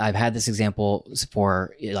I've had this example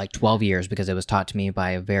for like 12 years because it was taught to me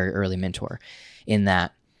by a very early mentor, in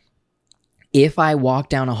that if I walk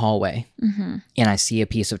down a hallway and I see a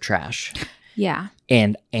piece of trash,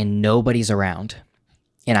 and nobody's around,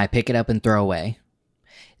 and I pick it up and throw away,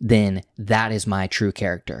 then that is my true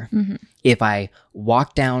character. If I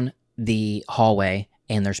walk down the hallway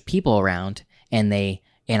and there's people around and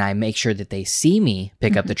I make sure that they see me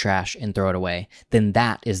pick up the trash and throw it away, then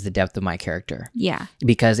that is the depth of my character. Yeah.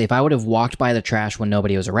 Because if I would have walked by the trash when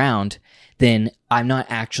nobody was around, then I'm not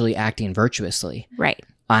actually acting virtuously. Right.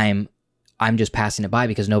 I'm just passing it by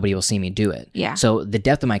because nobody will see me do it. Yeah. So the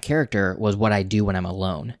depth of my character was what I do when I'm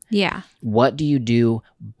alone. Yeah. What do you do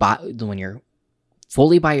when you're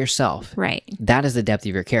fully by yourself? Right. That is the depth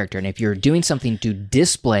of your character. And if you're doing something to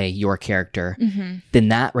display your character, then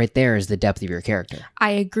that right there is the depth of your character.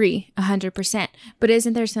 I agree 100%. But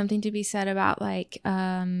isn't there something to be said about like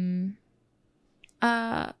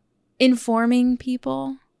informing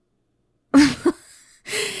people?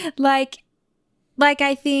 like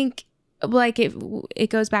I think like it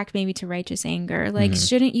goes back maybe to righteous anger. Like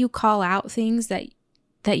shouldn't you call out things that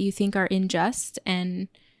you think are unjust and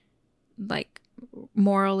like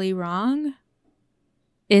morally wrong?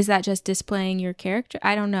 Is that just displaying your character?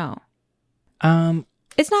 I don't know.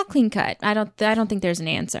 It's not clean cut. I don't think there's an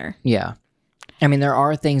answer. Yeah. I mean, there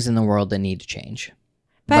are things in the world that need to change.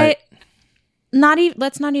 But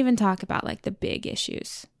let's not even talk about like the big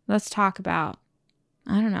issues. Let's talk about,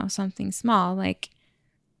 I don't know, something small, like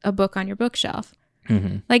a book on your bookshelf.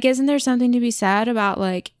 Mm-hmm. Like, isn't there something to be said about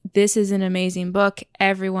like, this is an amazing book,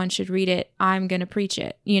 everyone should read it, I'm gonna preach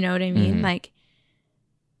it, you know what I mean? Mm-hmm. Like,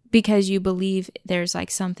 because you believe there's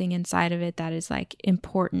like something inside of it that is like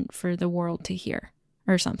important for the world to hear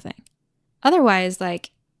or something. Otherwise,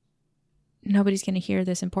 like, nobody's gonna hear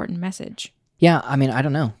this important message. Yeah, I mean, I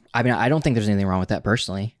don't know. I mean, I don't think there's anything wrong with that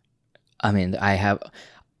personally. I mean, I have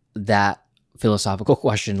that philosophical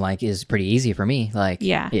question, like, is pretty easy for me. Like,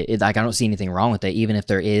 Yeah. Like, I don't see anything wrong with it, even if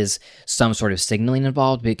there is some sort of signaling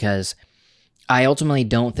involved, because I ultimately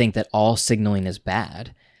don't think that all signaling is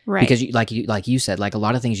bad. Right. Because like you said, like a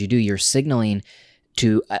lot of things you do, you're signaling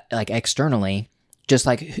to like externally, just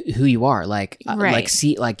like who you are. Like, Right. like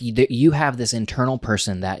see, like you have this internal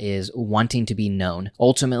person that is wanting to be known.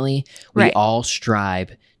 Ultimately, we Right. all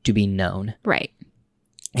strive to be known. Right.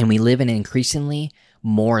 And we live in an increasingly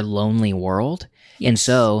more lonely world. And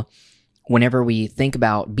so whenever we think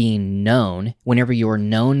about being known, whenever you're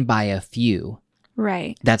known by a few,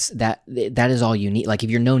 Right. that is all you need. Like if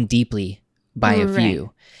you're known deeply by a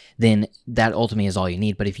few, then that ultimately is all you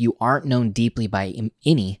need. But if you aren't known deeply by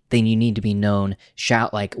any, then you need to be known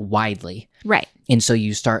like widely. Right. And so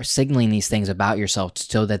you start signaling these things about yourself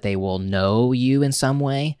so that they will know you in some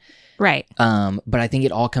way. Right. But I think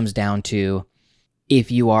it all comes down to if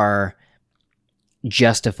you are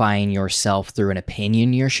justifying yourself through an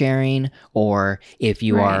opinion you're sharing, or if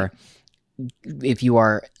you Right.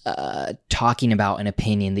 are talking about an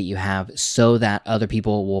opinion that you have so that other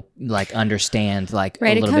people will like understand like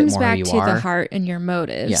Right. a It little bit comes more who back you to are. the heart and your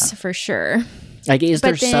motives, Yeah. for sure. Like, is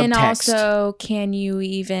there But then subtext? also, can you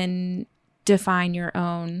even define your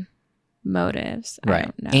own motives? I Right.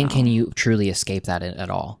 don't know. And can you truly escape that at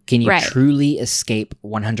all? Can you Right. truly escape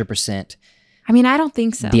 100% I mean, I don't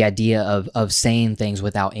think so. the idea of saying things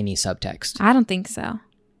without any subtext? I don't think so.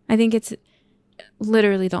 I think it's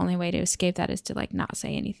literally the only way to escape that is to like not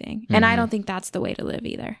say anything. And I Mhm. don't think that's the way to live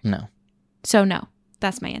either. No. So no,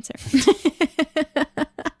 that's my answer.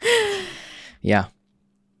 Yeah.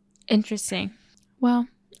 Interesting. Well,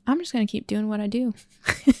 I'm just going to keep doing what I do.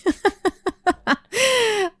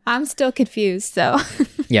 I'm still confused, so.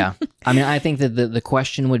 Yeah. I mean, I think that the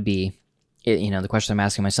question would be, the question I'm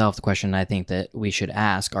asking myself, the question I think that we should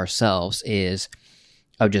ask ourselves is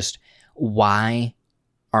of just why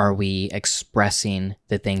are we expressing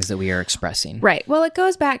the things that we are expressing? Right. Well, it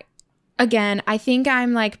goes back again. I think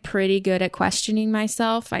I'm like pretty good at questioning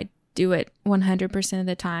myself. I do it 100% of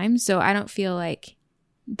the time. So I don't feel like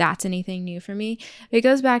that's anything new for me. It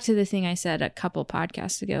goes back to the thing I said a couple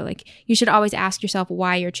podcasts ago. Like, you should always ask yourself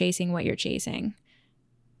why you're chasing what you're chasing.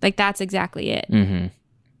 Like, that's exactly it. Mm-hmm.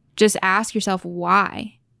 Just ask yourself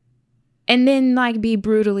why. And then like be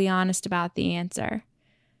brutally honest about the answer.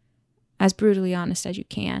 As brutally honest as you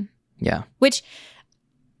can. Yeah. Which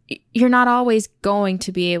you're not always going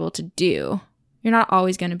to be able to do. You're not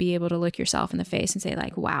always going to be able to look yourself in the face and say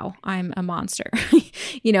like, wow, I'm a monster,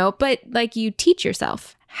 but like you teach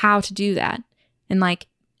yourself how to do that and like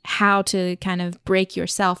how to kind of break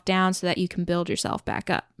yourself down so that you can build yourself back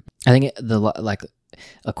up. I think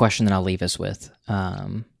a question that I'll leave us with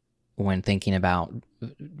when thinking about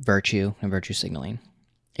virtue and virtue signaling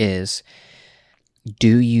is,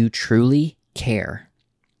 do you truly care,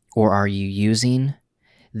 or are you using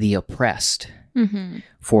the oppressed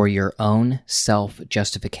for your own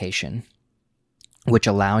self-justification, which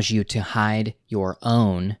allows you to hide your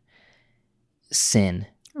own sin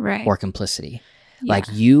Right. or complicity? Yeah. Like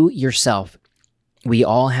you yourself, we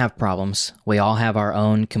all have problems. We all have our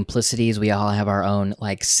own complicities. We all have our own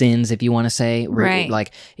like sins, if you want to say, Right.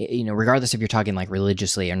 Like, regardless if you're talking like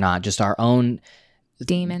religiously or not, just our own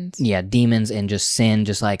demons. Yeah, demons and just sin,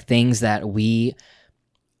 just like things that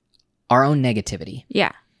our own negativity.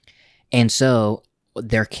 Yeah. And so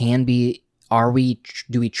there can be,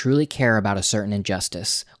 do we truly care about a certain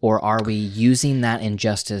injustice, or are we using that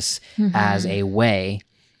injustice as a way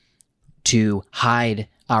to hide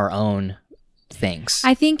our own things?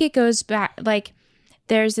 I think it goes back, like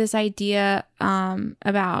there's this idea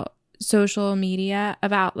about social media,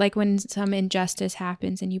 about like when some injustice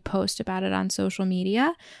happens and you post about it on social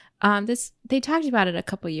media. They talked about it a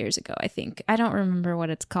couple years ago, I think. I don't remember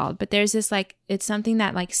what it's called, but there's this like, it's something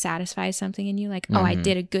that like satisfies something in you, like, oh, I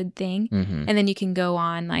did a good thing. Mm-hmm. And then you can go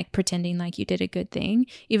on like pretending like you did a good thing,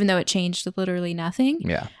 even though it changed literally nothing.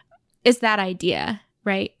 Yeah. It's that idea,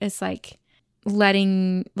 right? It's like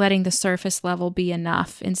letting the surface level be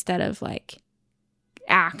enough instead of like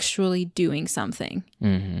actually doing something.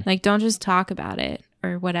 Mm-hmm. Like, don't just talk about it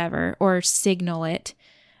or whatever, or signal it,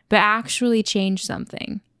 but actually change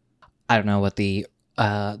something. I don't know what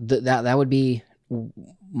that would be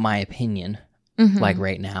my opinion, like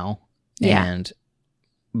right now. Yeah.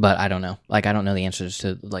 But I don't know. Like, I don't know the answers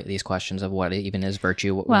to like these questions of what even is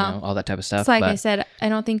virtue, all that type of stuff. It's like I said, I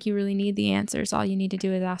don't think you really need the answers. All you need to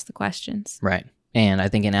do is ask the questions. Right. And I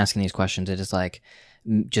think in asking these questions, it is like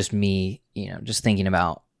just me, just thinking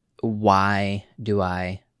about, why do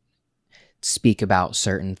I speak about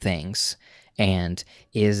certain things? And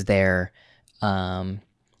is there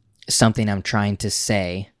something I'm trying to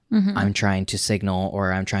say, I'm trying to signal,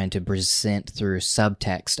 or I'm trying to present through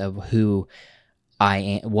subtext of who I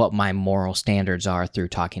am, what my moral standards are through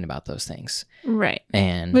talking about those things. Right.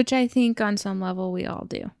 And which I think on some level we all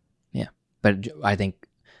do. Yeah. But I think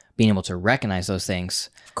being able to recognize those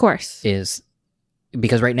things, of course, is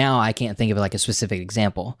because right now I can't think of like a specific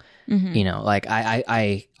example. Like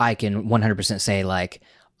I can 100% say like,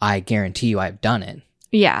 I guarantee you I've done it.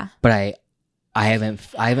 Yeah. But I haven't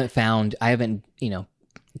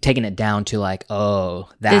taken it down to like, oh,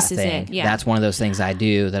 that this thing. Is it. Yeah. That's one of those things I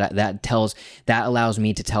do that allows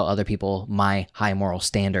me to tell other people my high moral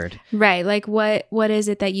standard. Right. Like what is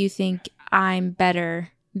it that you think I'm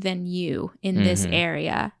better than you in this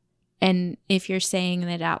area? And if you're saying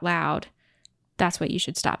it out loud, that's what you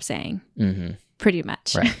should stop saying. Pretty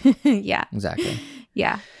much. Right. Yeah. Exactly.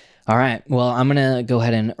 Yeah. All right. Well, I'm going to go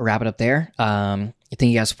ahead and wrap it up there. Thank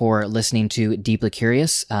you guys for listening to Deeply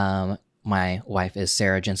Curious. My wife is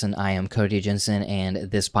Sarah Jensen. I am Cody Jensen,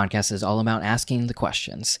 and this podcast is all about asking the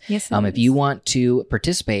questions. Yes. If you want to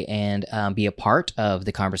participate and be a part of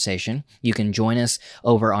the conversation, you can join us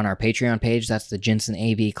over on our Patreon page. That's the Jensen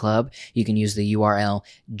AV Club. You can use the URL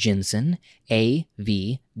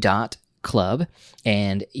jensenav.club,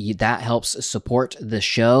 and that helps support the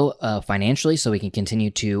show financially, so we can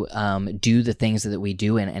continue to do the things that we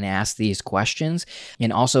do and ask these questions,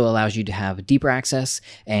 and also allows you to have deeper access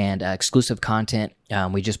and exclusive content.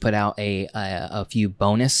 We just put out a few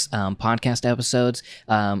bonus podcast episodes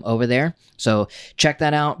over there, so check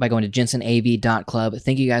that out by going to jensenav.club.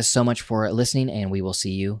 Thank you guys so much for listening, and we will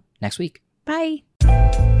see you next week. Bye.